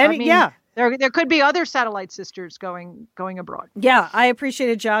set. There could be other Satellite Sisters going abroad. Yeah, I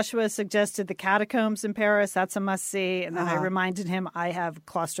appreciated Joshua suggested the catacombs in Paris. That's a must-see. And then I reminded him I have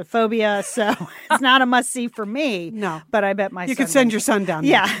claustrophobia, so it's not a must-see for me. No. But I bet my son... You could send your son down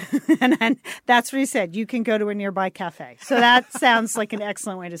there. Yeah. And that's what he said. You can go to a nearby cafe. So that sounds like an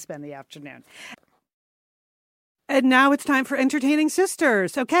excellent way to spend the afternoon. And now it's time for Entertaining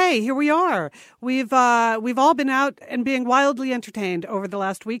Sisters. Okay, here we are. We've all been out and being wildly entertained over the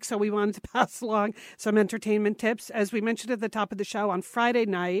last week, so we wanted to pass along some entertainment tips. As we mentioned at the top of the show, on Friday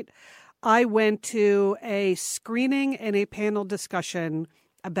night, I went to a screening and a panel discussion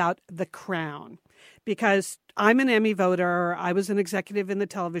about The Crown. Because I'm an Emmy voter, I was an executive in the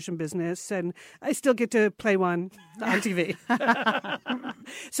television business, and I still get to play one on TV.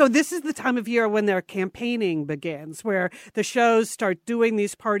 So this is the time of year when their campaigning begins, where the shows start doing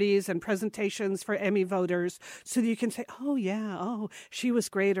these parties and presentations for Emmy voters so that you can say, she was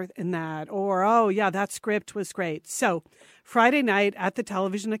great in that, or, that script was great. So Friday night at the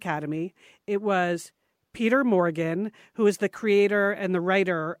Television Academy, it was Peter Morgan, who is the creator and the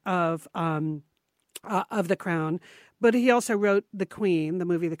writer of The Crown, but he also wrote The Queen, the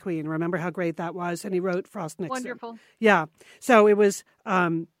movie The Queen. Remember how great that was? And he wrote Frost Nixon. Wonderful. Yeah. So it was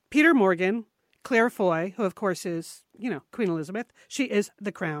Peter Morgan, Claire Foy, who of course is, Queen Elizabeth. She is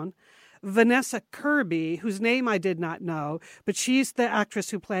The Crown. Vanessa Kirby, whose name I did not know, but she's the actress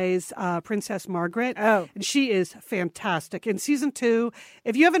who plays Princess Margaret. Oh. And she is fantastic. In season 2,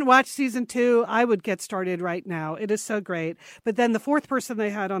 if you haven't watched season 2, I would get started right now. It is so great. But then the fourth person they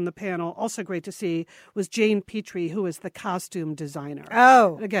had on the panel, also great to see, was Jane Petrie, who is the costume designer.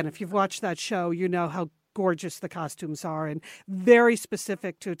 Oh. Again, if you've watched that show, you know how gorgeous the costumes are and very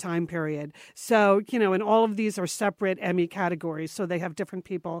specific to a time period. So, and all of these are separate Emmy categories. So they have different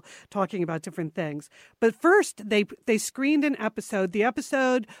people talking about different things. But first, they screened an episode. The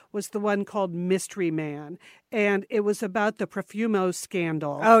episode was the one called Mystery Man. And it was about the Profumo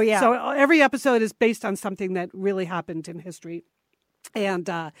scandal. Oh, yeah. So every episode is based on something that really happened in history. And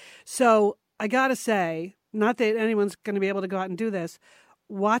so I got to say, not that anyone's going to be able to go out and do this,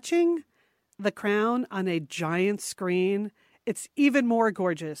 watching The Crown on a giant screen, it's even more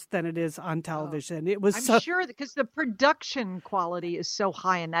gorgeous than it is on television. It was I'm sure because the production quality is so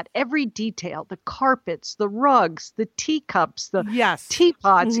high in that. Every detail, the carpets, the rugs, the teacups, the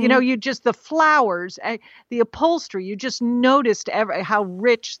teapots, you just the flowers, the upholstery, you just noticed how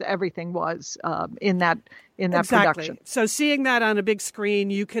rich everything was in that production. So seeing that on a big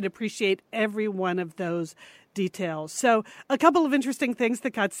screen, you could appreciate every one of those details. So a couple of interesting things that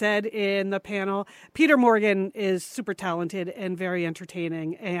got said in the panel. Peter Morgan is super talented and very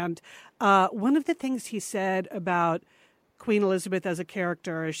entertaining. And one of the things he said about Queen Elizabeth as a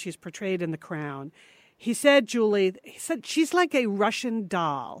character as she's portrayed in The Crown, he said, Julie, she's like a Russian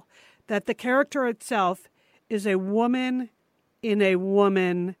doll, that the character itself is a woman in a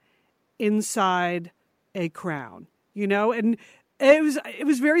woman inside a crown, and it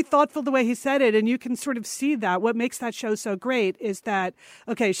was very thoughtful the way he said it, and you can sort of see that. What makes that show so great is that,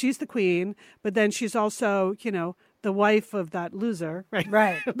 okay, she's the queen, but then she's also, the wife of that loser, right?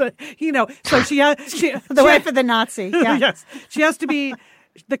 Right. But, so she wife of the Nazi. Yeah. Yes. She has to be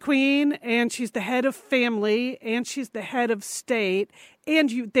the queen, and she's the head of family, and she's the head of state,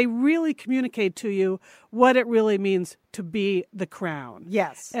 and they really communicate to you what it really means to be the crown.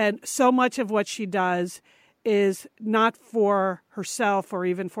 Yes. And so much of what she does is not for herself or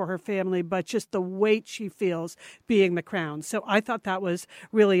even for her family, but just the weight she feels being the crown. So I thought that was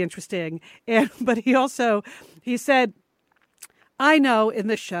really interesting. But he said, I know in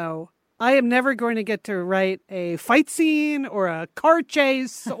the show, I am never going to get to write a fight scene or a car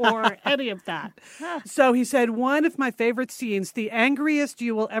chase or any of that. So he said, one of my favorite scenes, the angriest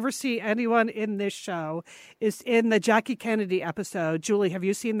you will ever see anyone in this show, is in the Jackie Kennedy episode. Julie, have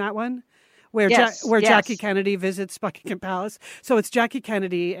you seen that one? Where Jackie Kennedy visits Buckingham Palace. So it's Jackie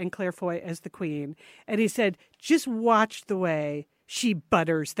Kennedy and Claire Foy as the queen. And he said, just watch the way she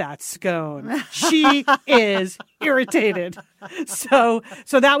butters that scone. She is irritated. So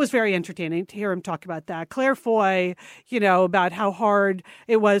that was very entertaining to hear him talk about that. Claire Foy, about how hard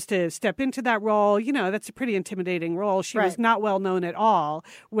it was to step into that role. That's a pretty intimidating role. She was not well known at all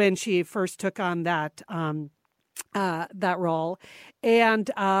when she first took on that role. And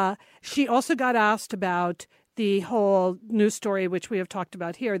she also got asked about the whole news story, which we have talked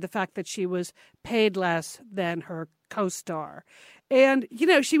about here, the fact that she was paid less than her co-star. And,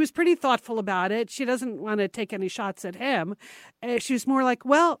 she was pretty thoughtful about it. She doesn't want to take any shots at him. She was more like,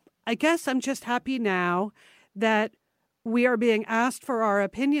 well, I guess I'm just happy now that we are being asked for our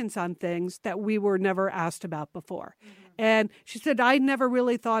opinions on things that we were never asked about before. Mm-hmm. And she said, I never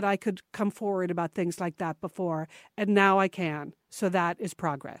really thought I could come forward about things like that before, and now I can. So that is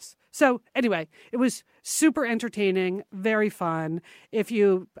progress. So anyway, it was super entertaining, very fun.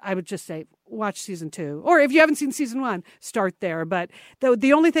 I would just say, watch season 2. Or if you haven't seen season 1, start there. But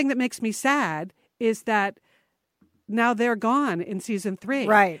the only thing that makes me sad is that now they're gone in season 3.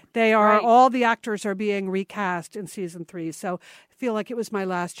 Right. All the actors are being recast in season 3. So I feel like it was my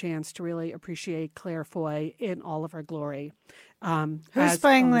last chance to really appreciate Claire Foy in all of her glory. Who's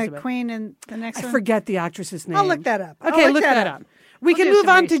playing the queen in the next one? I forget the actress's name. I'll look that up. Okay, look that up. We can move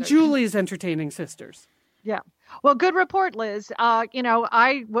on to Julie's entertaining sisters. Yeah. Well, good report, Liz. I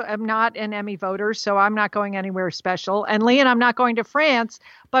am not an Emmy voter, so I'm not going anywhere special. And Lee and I'm not going to France.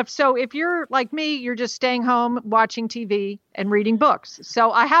 But so if you're like me, you're just staying home, watching TV and reading books.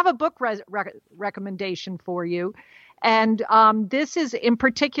 So I have a book recommendation for you. And this is in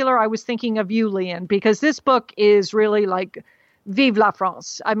particular, I was thinking of you, Lian, because this book is really like Vive la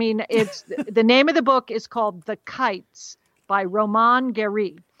France. I mean, it's the name of the book is called The Kites by Roman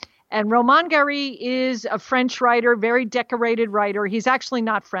Gary. And Roman Gary is a French writer, very decorated writer. He's actually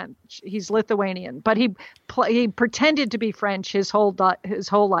not French. He's Lithuanian, but he pretended to be French his whole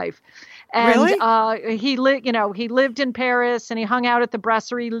life. And really? He lived in Paris and he hung out at the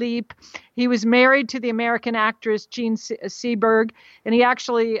Brasserie Lippe. He was married to the American actress Jean Seberg, and he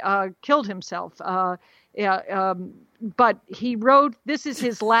actually killed himself. But he wrote, this is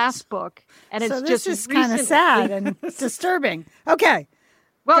his last book, and it's this is kind of sad and disturbing. Okay.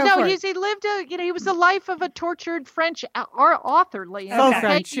 Well, no, he lived he was the life of a tortured French author, Liam. Oh, okay.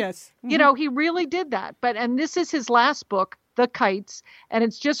 French, yes. Mm-hmm. He really did that. And this is his last book The Kites, and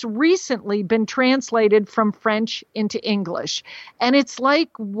it's just recently been translated from French into English. And it's like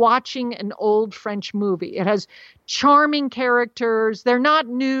watching an old French movie. It has charming characters. They're not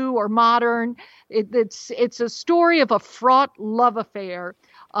new or modern. It's a story of a fraught love affair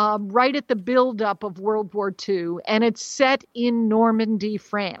right at the buildup of World War II, and it's set in Normandy,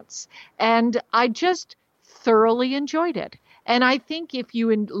 France. And I just thoroughly enjoyed it. And I think if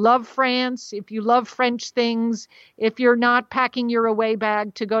you love France, if you love French things, if you're not packing your away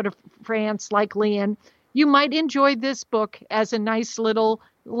bag to go to France like Lian, you might enjoy this book as a nice little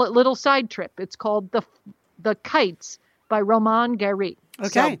side trip. It's called The Kites by Roman Gary.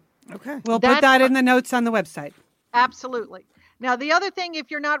 Okay. Okay. We'll put that in the notes on the website. Absolutely. Now, the other thing,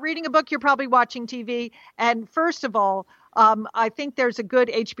 if you're not reading a book, you're probably watching TV. And first of all, I think there's a good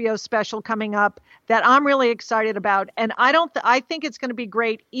HBO special coming up that I'm really excited about. And I think it's going to be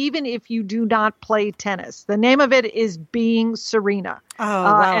great, even if you do not play tennis. The name of it is Being Serena. Oh,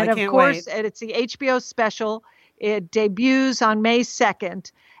 wow. And I of can't course, wait. it's the HBO special. It debuts on May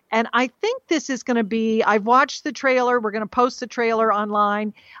 2nd. And I think this is going to be, I've watched the trailer. We're going to post the trailer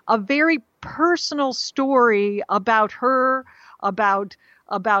online. A very personal story about her, about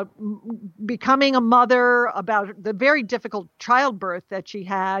becoming a mother, about the very difficult childbirth that she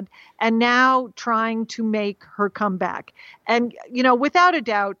had, and now trying to make her comeback. And, without a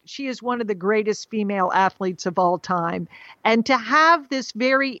doubt, she is one of the greatest female athletes of all time. And to have this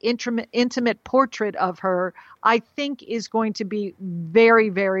very intimate portrait of her, I think is going to be very,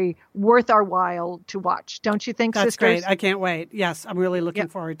 very worth our while to watch. Don't you think, That's sisters? great. I can't wait. Yes, I'm really looking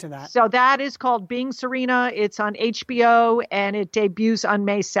forward to that. So that is called Being Serena. It's on HBO, and it debuts on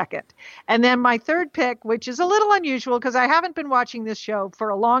May 2nd. And then my third pick, which is a little unusual because I haven't been watching this show for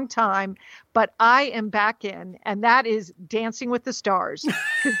a long time, but I am back in, and that is Dancing with the Stars.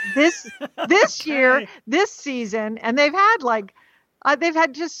 This year, this season, and they've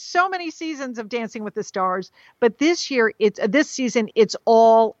had just so many seasons of Dancing with the Stars, but this season, it's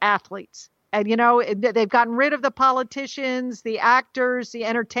all athletes. And, they've gotten rid of the politicians, the actors, the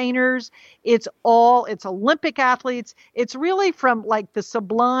entertainers. It's Olympic athletes. It's really from like the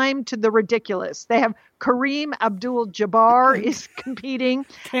sublime to the ridiculous. They have Kareem Abdul-Jabbar is competing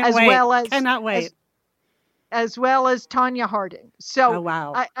Cannot wait. As well as Tanya Harding. So, oh,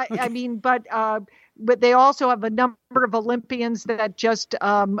 wow. I mean, but they also have a number of Olympians that just,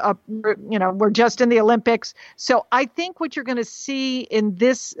 were just in the Olympics. So I think what you're going to see in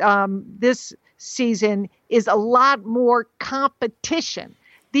this season is a lot more competition.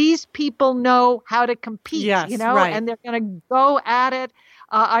 These people know how to compete, right. and they're going to go at it.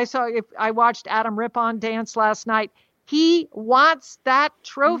 I watched Adam Rippon dance last night. He wants that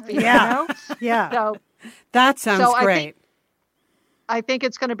trophy, Yeah. So that sounds great. I think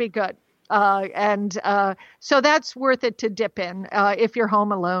it's going to be good. So that's worth it to dip in if you're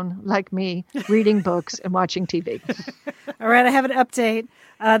home alone like me, reading books and watching TV. All right, I have an update.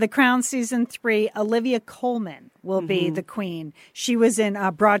 The Crown Season 3, Olivia Colman will be the queen. She was in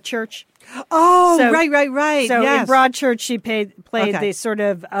Broadchurch. Oh, right. So yes. in Broadchurch, she played the sort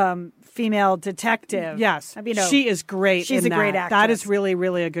of female detective. Yes, she is great. She's a great actress. That is really,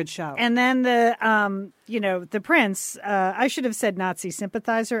 really a good show. And then the prince. I should have said Nazi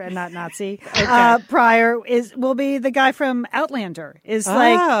sympathizer and not Nazi. Prior will be the guy from Outlander. Is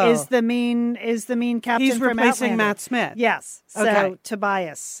the mean captain. He's from replacing Outlander. Matt Smith. Yes. So Okay.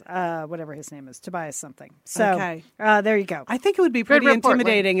 Tobias, whatever his name is, Tobias something. So there you go. I think it would be pretty report,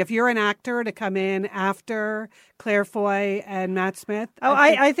 intimidating if you're an actor to come in after Claire Foy and Matt Smith.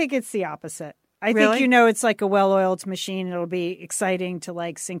 I think it's the opposite. I Really? think, it's like a well-oiled machine. It'll be exciting to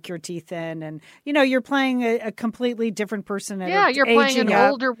like sink your teeth in. And, you're playing a completely different person. You're playing an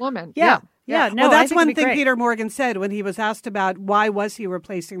older woman. Yeah. No, well, that's one thing great. Peter Morgan said when he was asked about why was he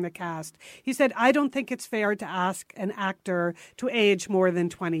replacing the cast. He said, I don't think it's fair to ask an actor to age more than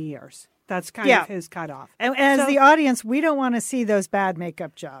 20 years. That's kind of his cutoff. And as the audience, we don't want to see those bad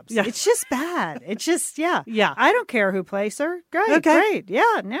makeup jobs. Yeah. It's just bad. It's just, Yeah. I don't care who plays her. Great.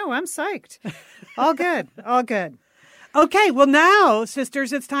 Yeah, no, I'm psyched. All good. Okay, well now,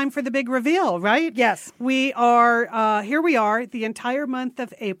 sisters, it's time for the big reveal, right? Yes. We are, here we are, the entire month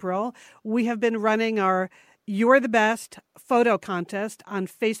of April. We have been running our You're the Best photo contest on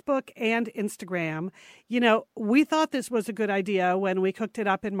Facebook and Instagram. We thought this was a good idea when we cooked it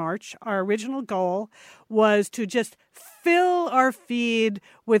up in March. Our original goal was to just fill our feed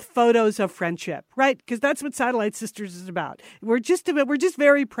with photos of friendship, right? Because that's what Satellite Sisters is about. We're just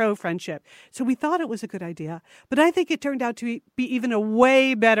very pro friendship. So we thought it was a good idea, but I think it turned out to be even a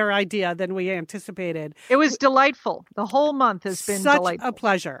way better idea than we anticipated. It was delightful. The whole month has been such delightful. a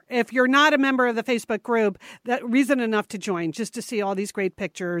pleasure. If you're not a member of the Facebook group, that reason enough to join, just to see all these great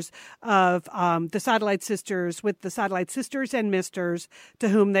pictures of the Satellite Sisters with the Satellite Sisters and Misters to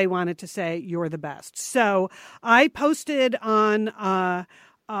whom they wanted to say you're the best. So I posted on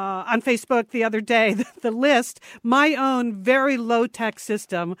Facebook the other day the list, my own very low-tech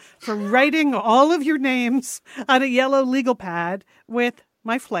system for writing all of your names on a yellow legal pad with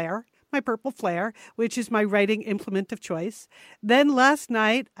my Flair, my purple Flair, which is my writing implement of choice. Then last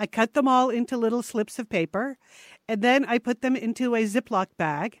night, I cut them all into little slips of paper, and then I put them into a Ziploc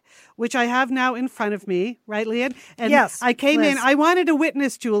bag, which I have now in front of me, right, Lian? And yes, I came Liz. in, I wanted to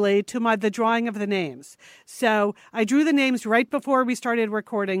witness, Julie, to the drawing of the names. So I drew the names right before we started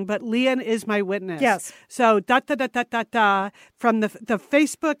recording, but Lian is my witness. Yes. So from the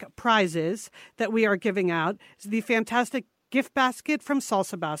Facebook prizes that we are giving out is the fantastic gift basket from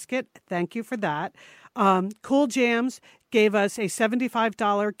Salsa Basket. Thank you for that. Cool Jams gave us a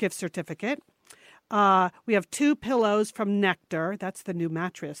 $75 gift certificate. We have 2 pillows from Nectar. That's the new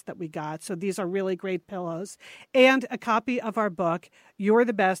mattress that we got. So these are really great pillows. And a copy of our book, You're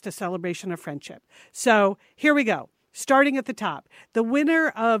the Best, A Celebration of Friendship. So here we go. Starting at the top. The winner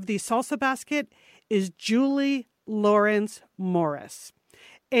of the Salsa Basket is Julie Lawrence Morris.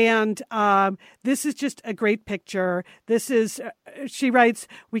 And this is just a great picture. This is, she writes,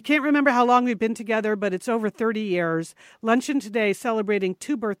 we can't remember how long we've been together, but it's over 30 years. Luncheon today celebrating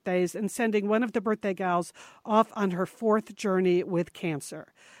 2 birthdays and sending one of the birthday gals off on her 4th journey with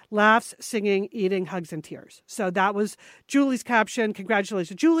cancer. Laughs, singing, eating, hugs, and tears. So that was Julie's caption.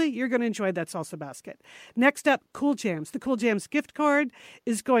 Congratulations, Julie. You're going to enjoy that salsa basket. Next up, Cool Jams. The Cool Jams gift card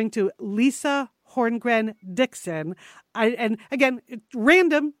is going to Lisa Horngren Dixon. And again,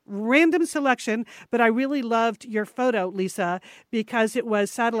 random selection, but I really loved your photo, Lisa, because it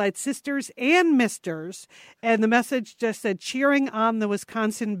was Satellite Sisters and Misters. And the message just said, cheering on the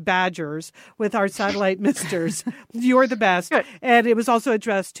Wisconsin Badgers with our Satellite Misters. You're the best. Good. And it was also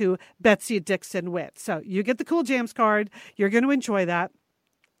addressed to Betsy Dixon Witt. So you get the Cool Jams card. You're going to enjoy that.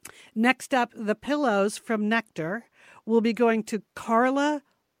 Next up, the pillows from Nectar will be going to Carla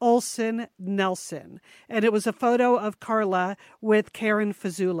Olson Nelson. And it was a photo of Carla with Karen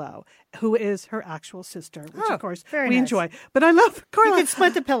Fazzulo, who is her actual sister, which of course we enjoy. But I love Carla. You can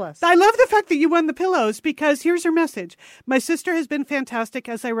split the pillows. I love the fact that you won the pillows because here's her message. My sister has been fantastic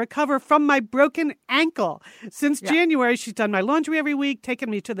as I recover from my broken ankle. Since January, she's done my laundry every week, taken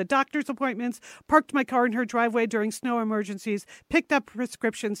me to the doctor's appointments, parked my car in her driveway during snow emergencies, picked up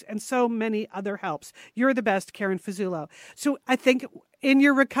prescriptions, and so many other helps. You're the best, Karen Fazzulo. So I think in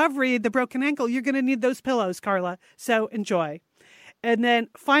your recovery, the broken ankle, you're going to need those pillows, Carla. So enjoy. And then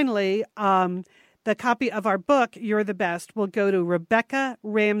finally, the copy of our book, You're the Best, will go to Rebecca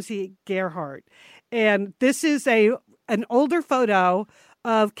Ramsey Gerhardt. And this is an older photo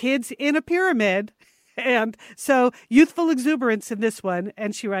of kids in a pyramid. And so youthful exuberance in this one.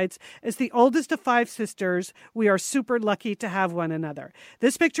 And she writes, as the oldest of 5 sisters, we are super lucky to have one another.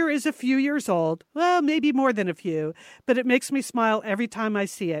 This picture is a few years old, well, maybe more than a few, but it makes me smile every time I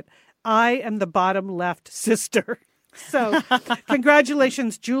see it. I am the bottom left sister. So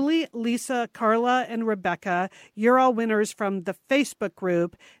congratulations, Julie, Lisa, Carla, and Rebecca. You're all winners from the Facebook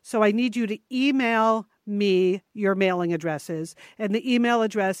group. So I need you to email me your mailing addresses. And the email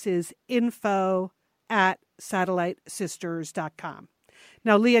address is info@satellitesisters.com.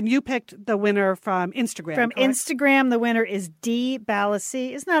 Now, Lian, you picked the winner from Instagram. From correct? Instagram, the winner is Dee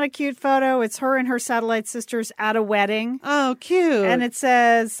Balassi. Isn't that a cute photo? It's her and her Satellite Sisters at a wedding. Oh, cute. And it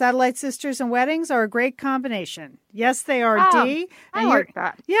says, Satellite Sisters and weddings are a great combination. Yes, they are, Dee. I like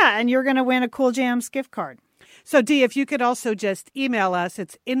that. Yeah, and you're going to win a Cool Jams gift card. So, Dee, if you could also just email us,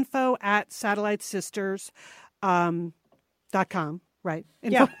 it's info@satellitesisters.com. Right.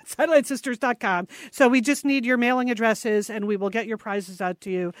 Satellitesisters.com. So we just need your mailing addresses and we will get your prizes out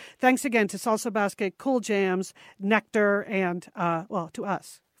to you. Thanks again to Salsa Basket, Cool Jams, Nectar, and, to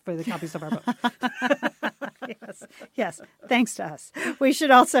us for the copies of our book. Yes. Thanks to us. We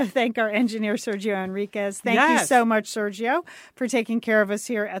should also thank our engineer, Sergio Enriquez. Thank you so much, Sergio, for taking care of us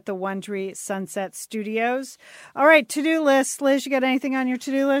here at the Wondery Sunset Studios. All right, to-do list. Liz, you got anything on your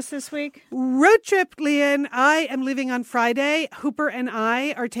to-do list this week? Road trip, Lian. I am leaving on Friday. Hooper and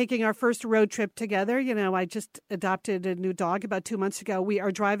I are taking our first road trip together. You know, I just adopted a new dog about 2 months ago. We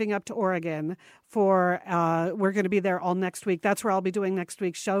are driving up to Oregon for, we're going to be there all next week. That's where I'll be doing next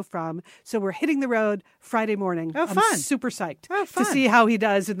week's show. show from. So we're hitting the road Friday morning. Oh, fun. I'm super psyched fun. to see how he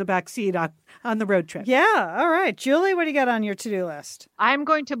does in the back seat on the road trip. Yeah. All right. Julie, what do you got on your to-do list? I'm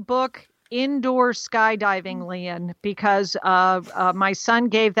going to book indoor skydiving, Lian, because my son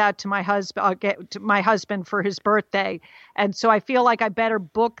gave that to my husband for his birthday, and so I feel like I better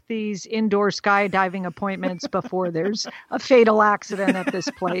book these indoor skydiving appointments before there's a fatal accident at this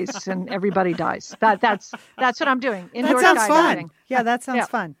place and everybody dies. That's what I'm doing. Indoor that sounds skydiving. fun. Yeah, that sounds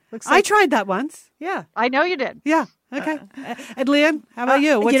fun. Looks like... I tried that once. Yeah, I know you did. Yeah. Okay. And Lian, how about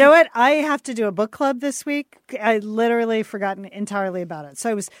you? You know what? I have to do a book club this week. I literally forgotten entirely about it. So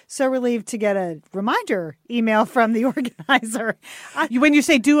I was so relieved to get a reminder email from the organizer. When you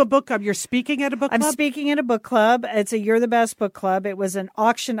say do a book club, you're speaking at a book club? I'm speaking at a book club. It's a You're the Best book club. It was an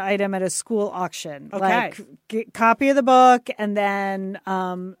auction item at a school auction. Okay. Like, copy of the book, and then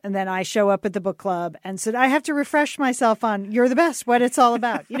I show up at the book club. And so I have to refresh myself on You're the Best, what it's all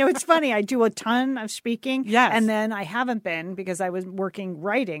about. You know, it's funny. I do a ton of speaking. Yes. And then I haven't been because I was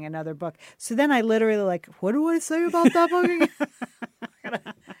writing another book. So then I literally what do I say about that book again?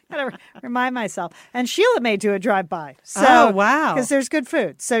 gotta remind myself. And Sheila may do a drive-by. So, oh, wow. Because there's good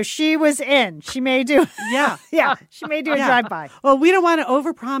food. So she was in. She may do. Yeah. Yeah. She may do a drive-by. Well, we don't want to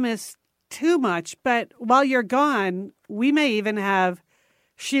overpromise too much, but while you're gone, we may even have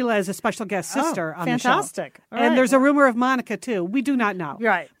Sheila as a special guest sister on the show. Fantastic. And there's a rumor of Monica, too. We do not know.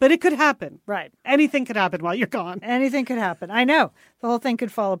 Right. But it could happen. Right. Anything could happen while you're gone. Anything could happen. I know. The whole thing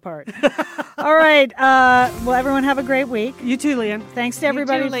could fall apart. All right. Well, everyone have a great week. You too, Lian. Thanks to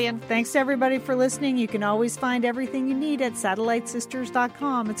everybody. You too, Lian. Thanks to everybody for listening. You can always find everything you need at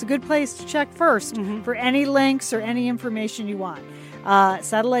SatelliteSisters.com. It's a good place to check first for any links or any information you want.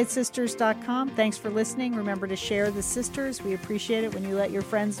 SatelliteSisters.com. Thanks for listening. Remember to share the sisters. We appreciate it when you let your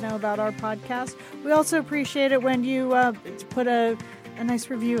friends know about our podcast. We also appreciate it when you put a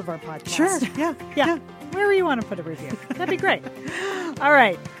nice review of our podcast. Sure. Yeah. Wherever you want to put a review. That'd be great. All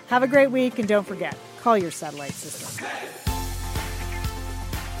right. Have a great week. And don't forget, call your satellite sister.